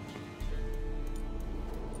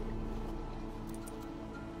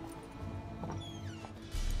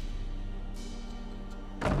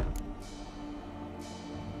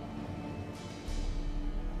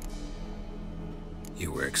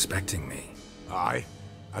 You were expecting me. Aye,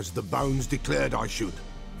 as the bones declared I should.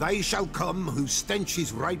 They shall come whose stench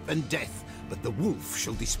is rape and death, but the wolf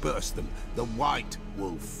shall disperse them, the white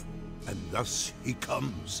wolf. And thus he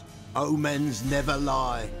comes. Omens never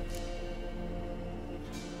lie.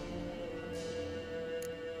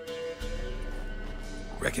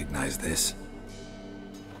 Recognize this?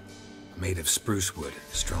 Made of spruce wood,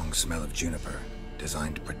 strong smell of juniper,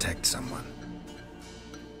 designed to protect someone.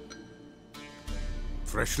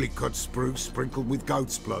 Freshly cut spruce sprinkled with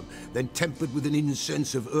goat's blood, then tempered with an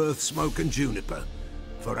incense of earth, smoke and juniper.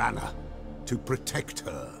 For Anna, to protect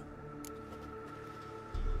her.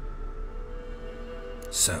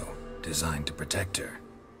 So, designed to protect her.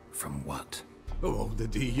 From what? Oh, the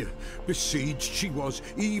dear. Besieged she was,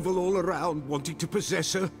 evil all around, wanting to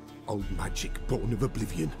possess her. Old magic, born of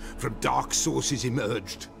oblivion, from dark sources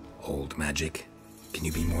emerged. Old magic? Can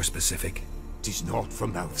you be more specific? 'Tis not for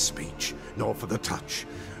mouth speech, nor for the touch.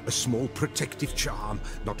 A small protective charm,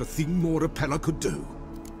 not a thing more a Peller could do.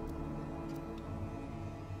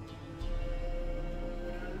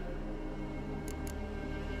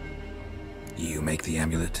 You make the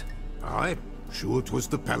amulet? Aye, sure 'twas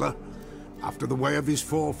the Peller. After the way of his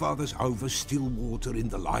forefathers, over still water in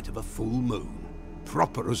the light of a full moon.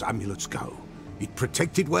 Proper as amulets go. It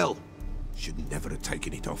protected well. Should never have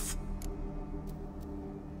taken it off.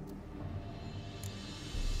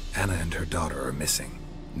 Anna and her daughter are missing.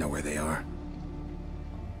 Know where they are?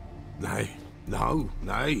 Nay,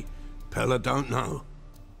 nay. Peller don't know.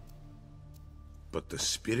 But the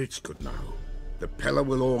spirits could know. The Peller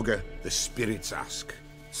will augur, the spirits ask.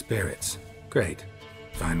 Spirits? Great.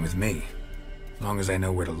 Fine with me. Long as I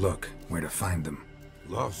know where to look, where to find them.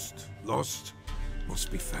 Lost,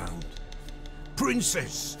 must be found.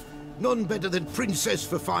 Princess! None better than Princess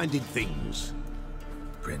for finding things.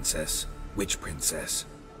 Princess? Which princess?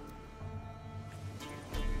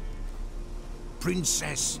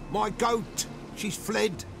 Princess, my goat! She's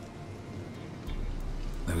fled.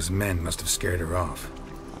 Those men must have scared her off.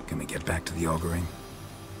 Can we get back to the auguring?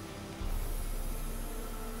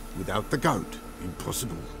 Without the goat,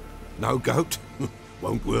 impossible. No goat,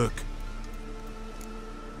 won't work.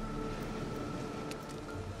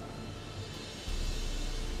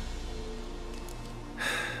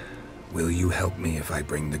 Will you help me if I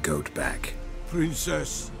bring the goat back?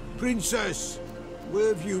 Princess,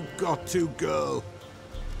 where have you got to, girl?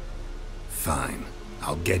 Fine,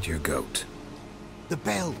 I'll get your goat. The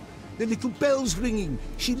bell, the little bell's ringing.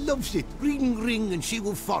 She loves it. Ring, ring, and she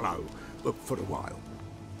will follow. But for a while.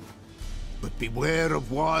 But beware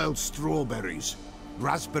of wild strawberries.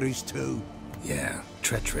 Raspberries, too. Yeah,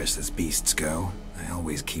 treacherous as beasts go. I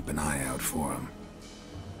always keep an eye out for them.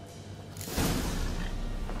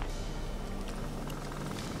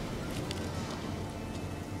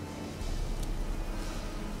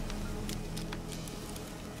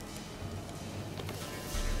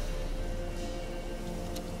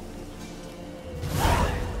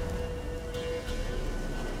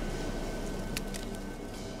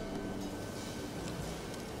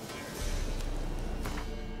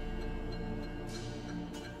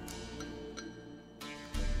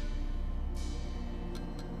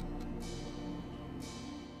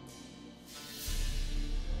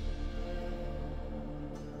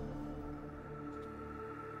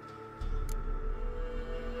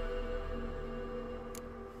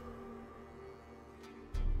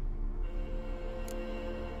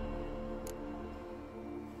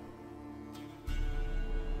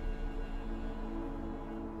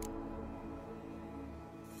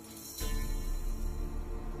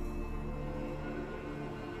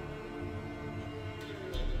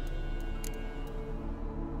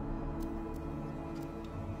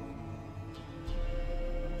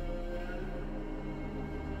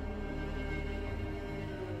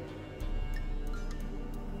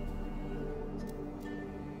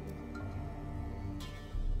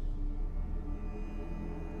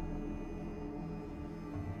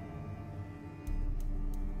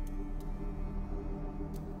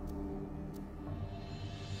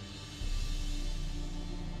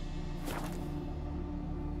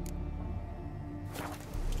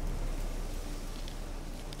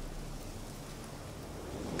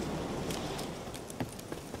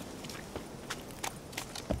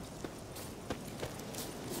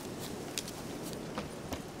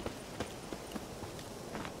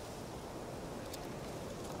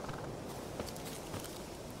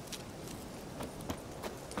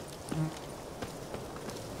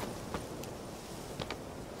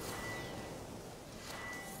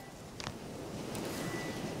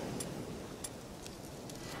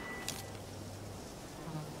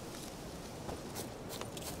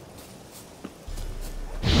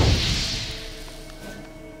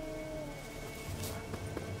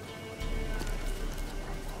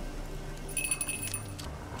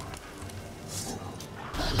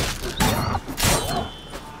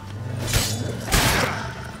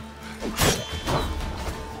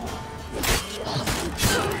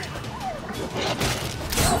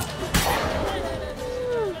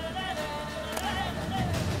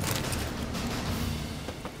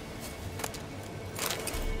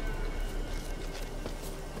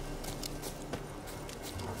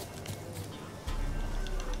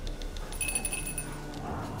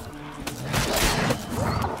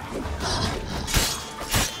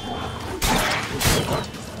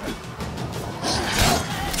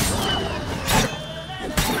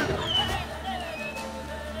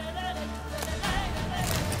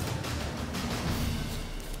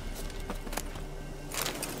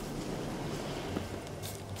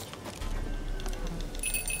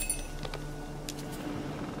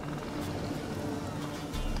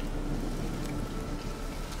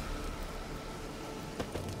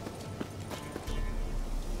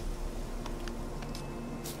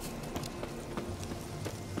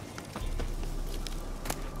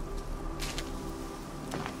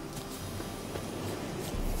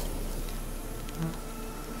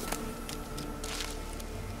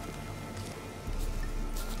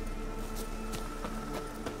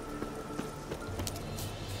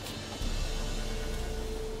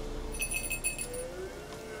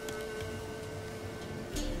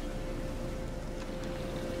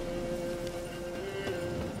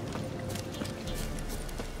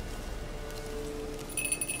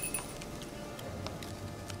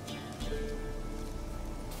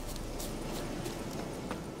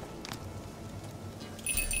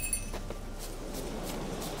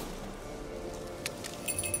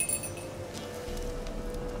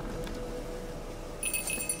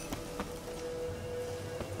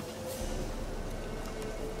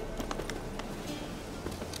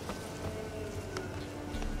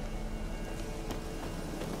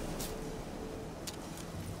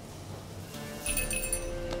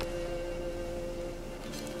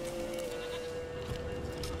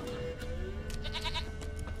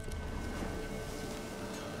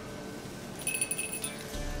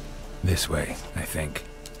 This way, I think.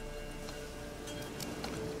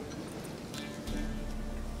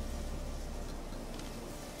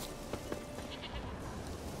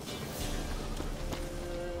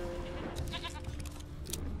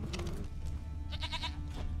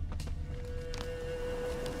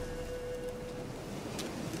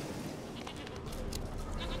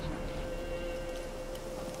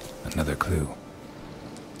 Another clue.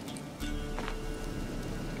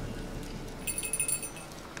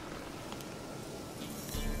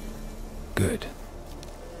 Good.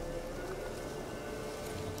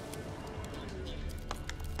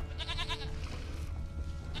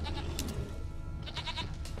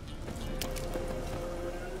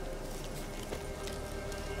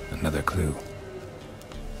 Another clue.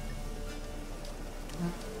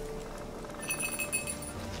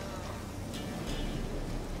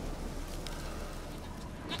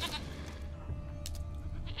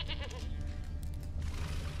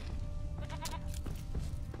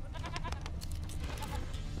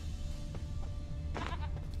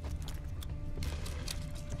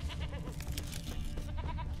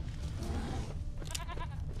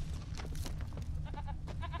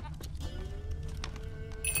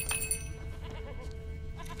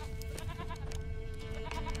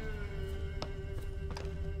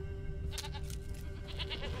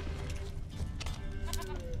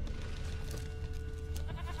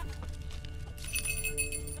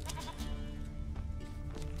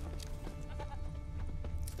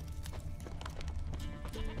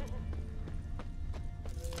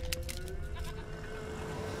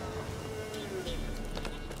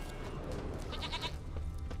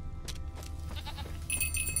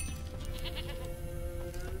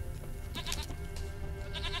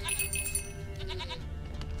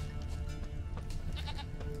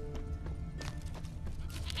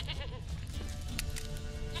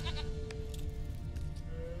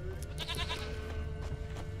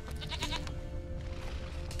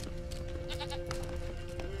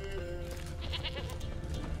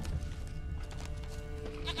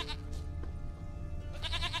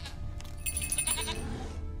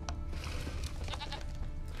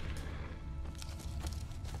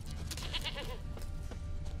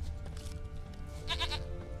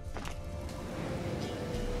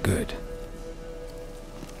 Good.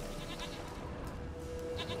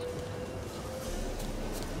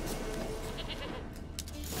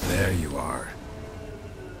 There you are.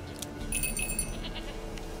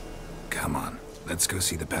 Come on, let's go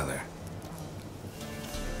see the Peller.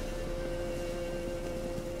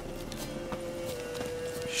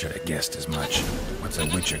 Should have guessed as much. What's a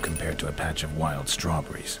witcher compared to a patch of wild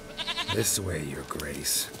strawberries? This way, Your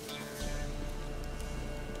Grace.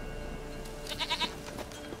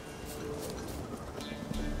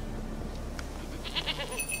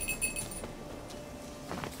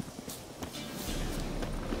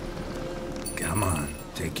 Come on,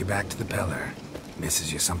 take you back to the Peller.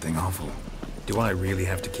 Misses you something awful. Do I really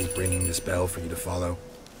have to keep ringing this bell for you to follow?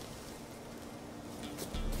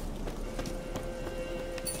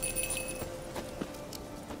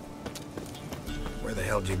 Where the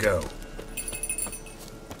hell'd you go?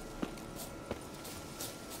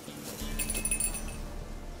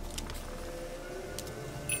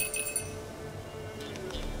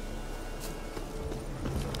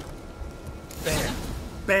 Bear!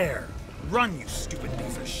 Bear! Run, you stupid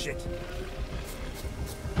piece of shit!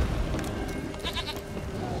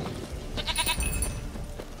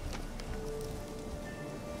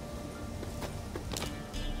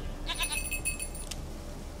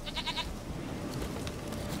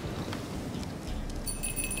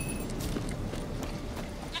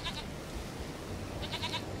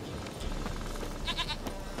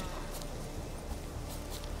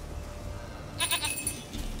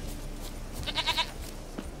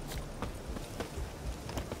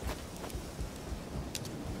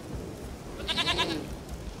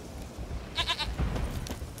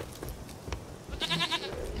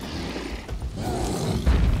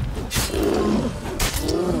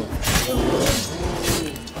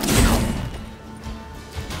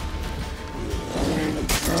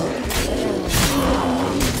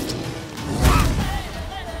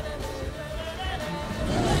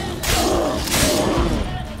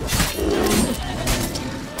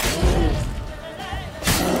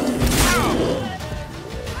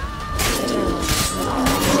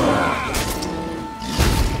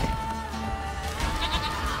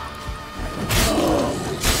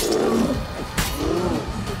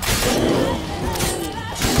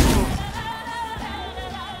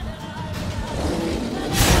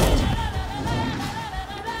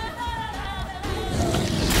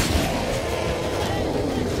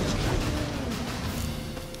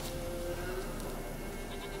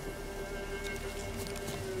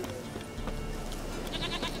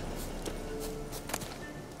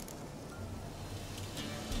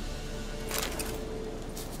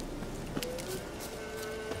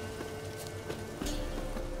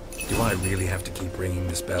 Do I really have to keep ringing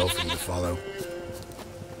this bell for you to follow?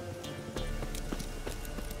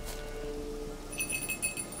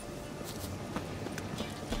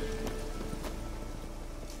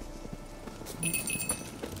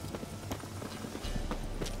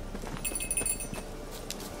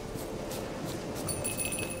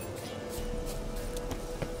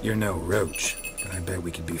 You're no roach, but I bet we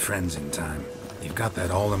could be friends in time. You've got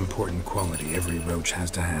that all-important quality every roach has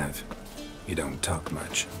to have. You don't talk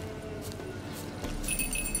much.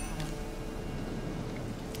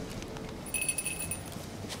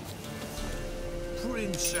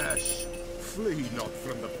 Princess, flee not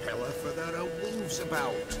from the pillar, for there are wolves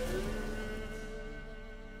about.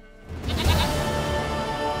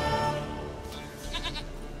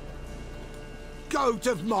 Goat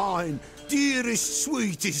of mine, dearest,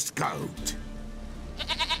 sweetest goat.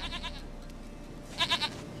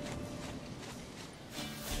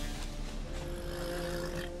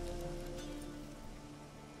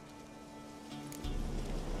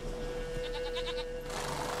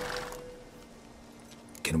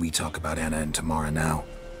 Can we talk about Anna and Tamara now?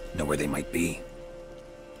 Know where they might be?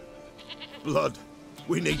 Blood.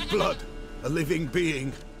 We need blood. A living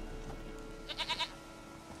being.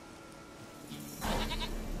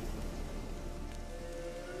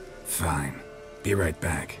 Fine. Be right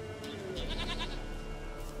back.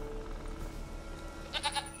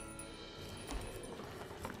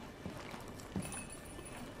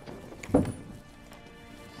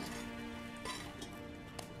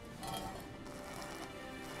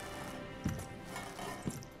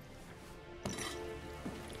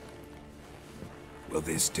 Will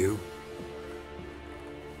this do?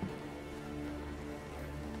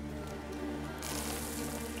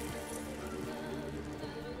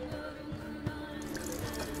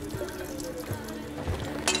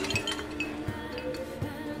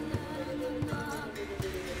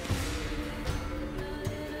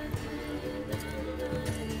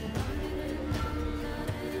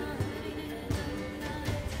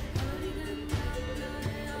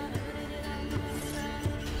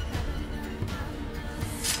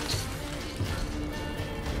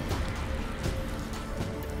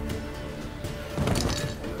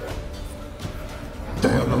 They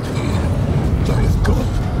are not here. They have gone.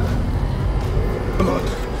 Blood.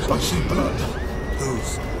 I see blood.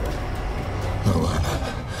 Whose? No Anna.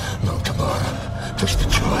 No Tamara. Just the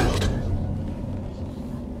child.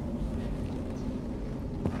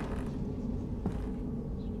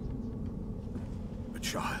 A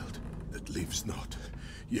child that lives not,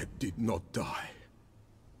 yet did not die.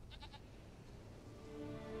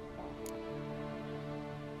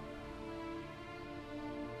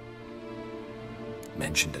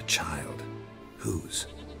 Mentioned a child. Whose?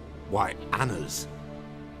 Why, Anna's.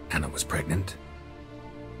 Anna was pregnant?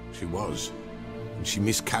 She was, and she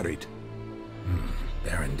miscarried.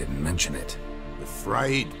 Baron didn't mention it.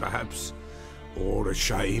 Afraid, perhaps, or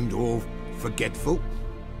ashamed, or forgetful.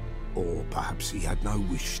 Or perhaps he had no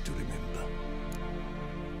wish to remember.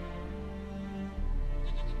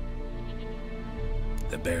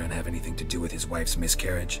 The Baron have anything to do with his wife's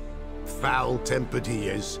miscarriage? Foul-tempered he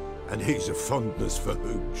is, and he's a fondness for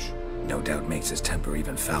hooch. No doubt makes his temper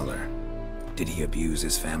even fouler. Did he abuse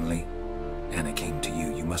his family? Anna came to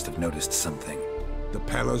you. You must have noticed something. The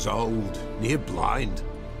Pella's old, near blind,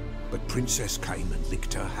 but Princess came and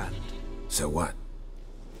licked her hand. So what?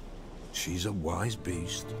 She's a wise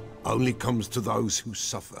beast. Only comes to those who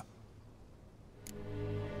suffer.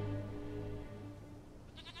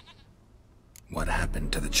 What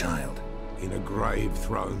happened to the child? In a grave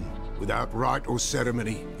thrown. Without rite or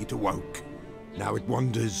ceremony, it awoke. Now it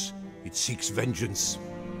wanders. It seeks vengeance.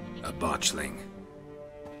 A botchling.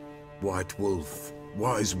 White wolf,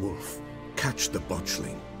 wise wolf. Catch the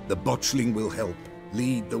botchling. The botchling will help.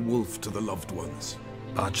 Lead the wolf to the loved ones.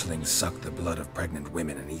 Botchlings suck the blood of pregnant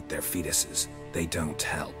women and eat their fetuses. They don't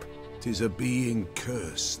help. 'Tis a being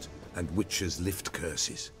cursed, and witches lift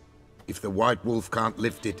curses. If the white wolf can't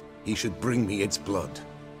lift it, he should bring me its blood.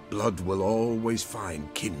 Blood will always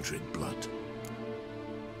find kindred blood.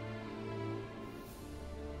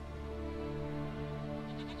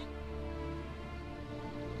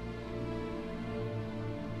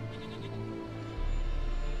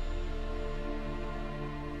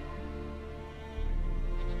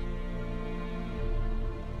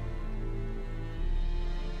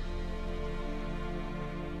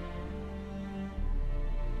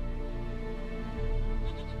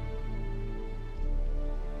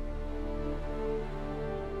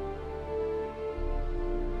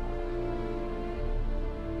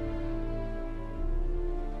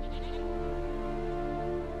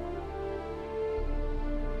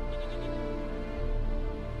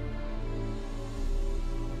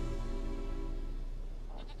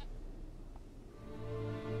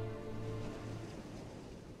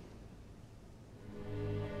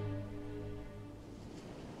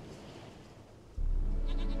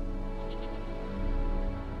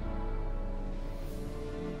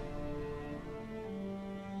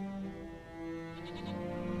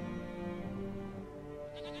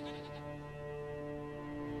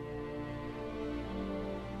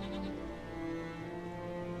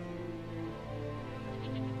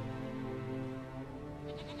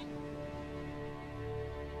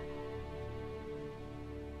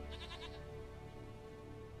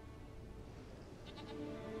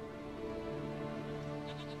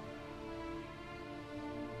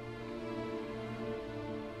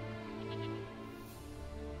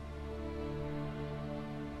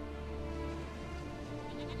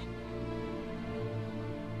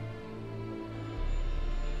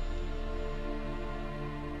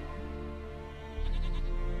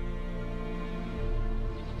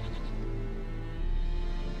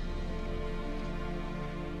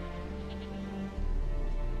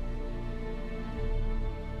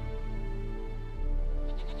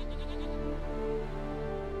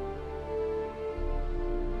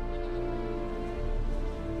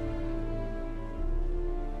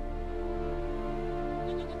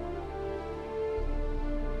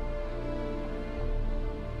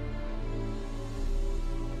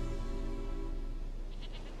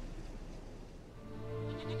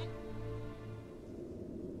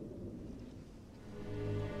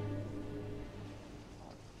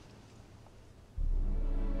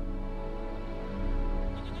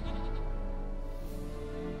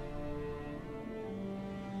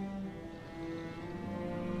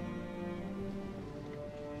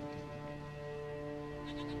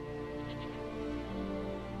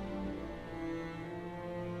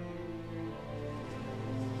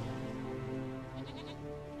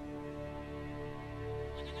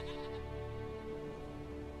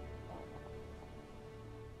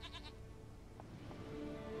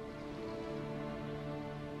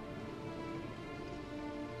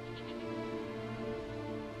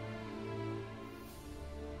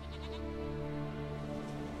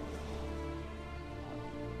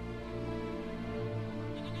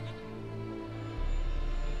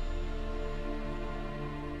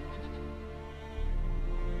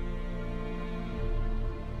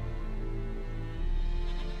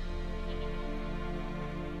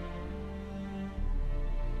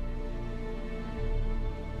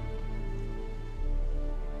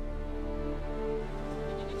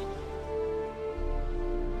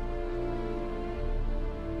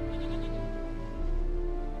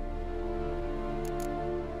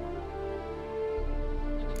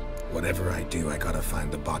 Whatever I do, I gotta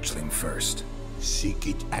find the botchling first. Seek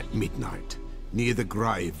it at midnight, near the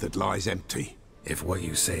grave that lies empty. If what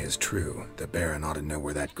you say is true, the Baron ought to know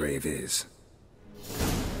where that grave is.